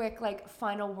quick,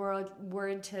 final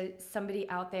word to somebody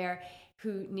out there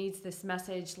who needs this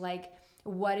message.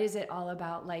 What is it all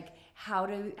about? How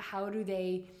do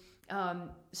they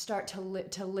start to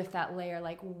lift that layer?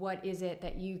 What is it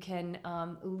that you can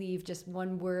leave just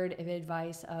one word of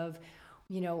advice of,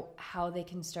 how they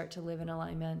can start to live in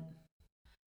alignment?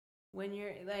 When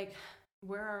you're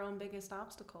we're our own biggest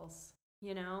obstacles,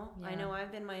 Yeah. I know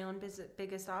I've been my own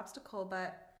biggest obstacle,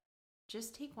 but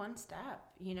just take one step,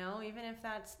 even if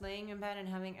that's laying in bed and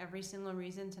having every single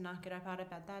reason to not get up out of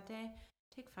bed that day.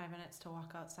 Take 5 minutes to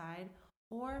walk outside,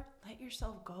 or let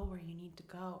yourself go where you need to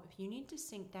go. If you need to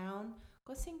sink down,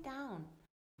 go sink down,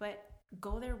 but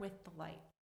go there with the light.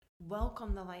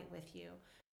 Welcome the light with you,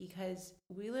 because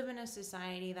we live in a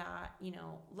society that,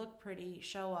 look pretty,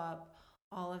 show up,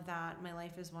 all of that. My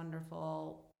life is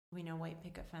wonderful. We know white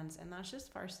picket fence, and that's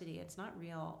just varsity. It's not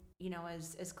real.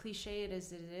 As cliched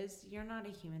as it is, you're not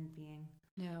a human being.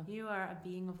 No. You are a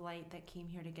being of light that came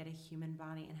here to get a human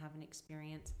body and have an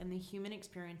experience. And the human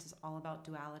experience is all about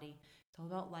duality. It's all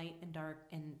about light and dark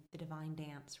and the divine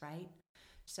dance, right?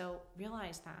 So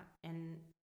realize that. And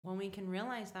when we can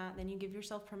realize that, then you give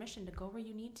yourself permission to go where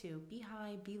you need to. Be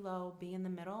high, be low, be in the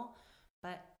middle,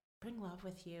 but bring love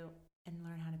with you and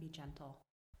learn how to be gentle.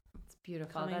 It's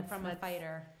beautiful. Coming from a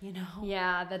fighter,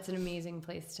 Yeah, that's an amazing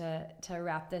place to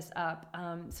wrap this up.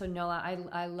 So Nola,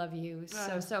 I love you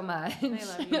so much. I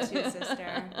love you too,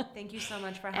 sister. Thank you so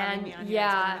much for having me on here.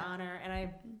 It's been an honor, and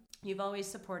you've always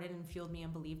supported and fueled me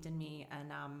and believed in me,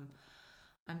 and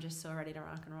I'm just so ready to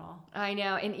rock and roll. I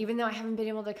know, and even though I haven't been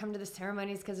able to come to the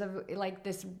ceremonies because of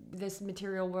this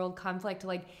material world conflict,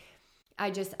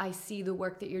 I see the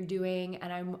work that you're doing,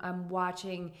 and I'm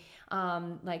watching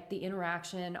the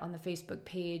interaction on the Facebook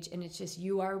page, and it's just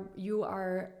you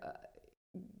are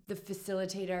the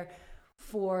facilitator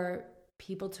for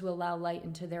people to allow light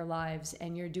into their lives,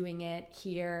 and you're doing it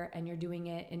here, and you're doing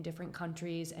it in different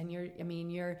countries, and you're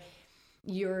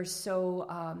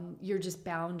so you're just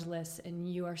boundless,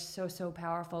 and you are so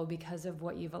powerful because of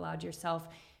what you've allowed yourself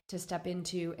to step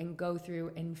into and go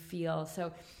through and feel.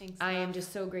 So thanks, I am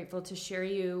just so grateful to share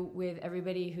you with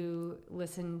everybody who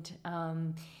listened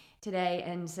today.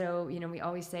 And so, we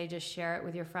always say, just share it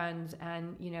with your friends,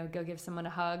 and, go give someone a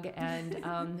hug,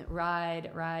 and ride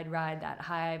that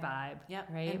high vibe. Yep.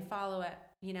 Right. And follow it.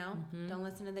 Don't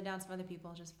listen to the doubts of other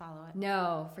people. Just follow it.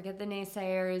 No, forget the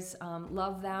naysayers.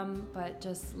 Love them, but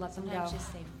just let them go.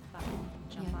 Just say, fuck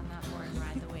it. Jump on that board and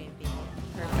ride the wave, baby.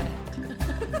 Perfect.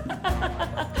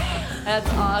 That's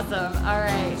awesome. All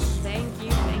right. Thank you.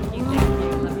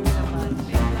 Love you so much.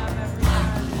 Big love,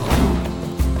 everyone.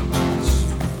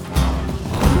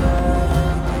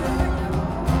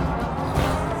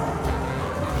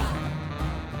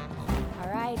 All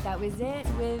right. That was it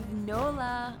with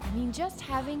Nola. Just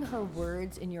having her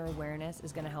words in your awareness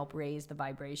is going to help raise the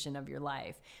vibration of your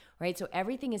life, right? So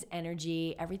everything is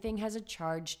energy. Everything has a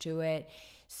charge to it.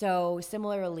 So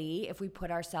similarly, if we put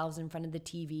ourselves in front of the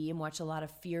TV and watch a lot of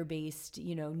fear-based,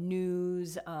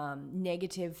 news,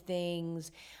 negative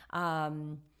things,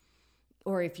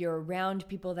 or if you're around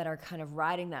people that are kind of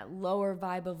riding that lower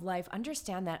vibe of life,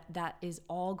 understand that that is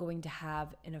all going to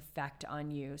have an effect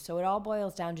on you. So it all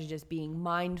boils down to just being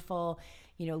mindful,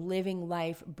 living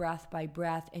life breath by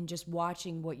breath, and just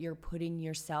watching what you're putting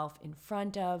yourself in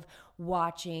front of,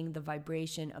 watching the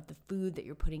vibration of the food that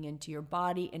you're putting into your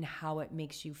body and how it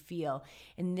makes you feel.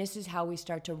 And this is how we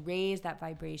start to raise that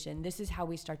vibration. This is how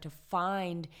we start to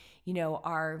find,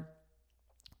 our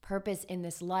purpose in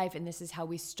this life. And this is how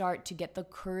we start to get the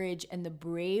courage and the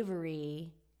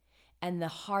bravery and the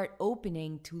heart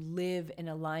opening to live in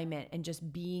alignment and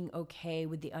just being okay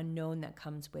with the unknown that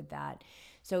comes with that.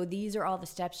 So these are all the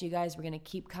steps, you guys. We're going to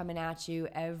keep coming at you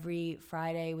every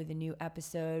Friday with a new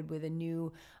episode, with a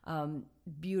new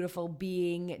beautiful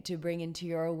being to bring into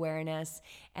your awareness.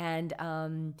 And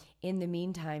in the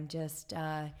meantime, just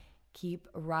keep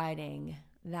riding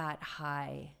that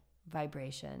high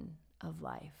vibration of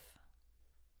life.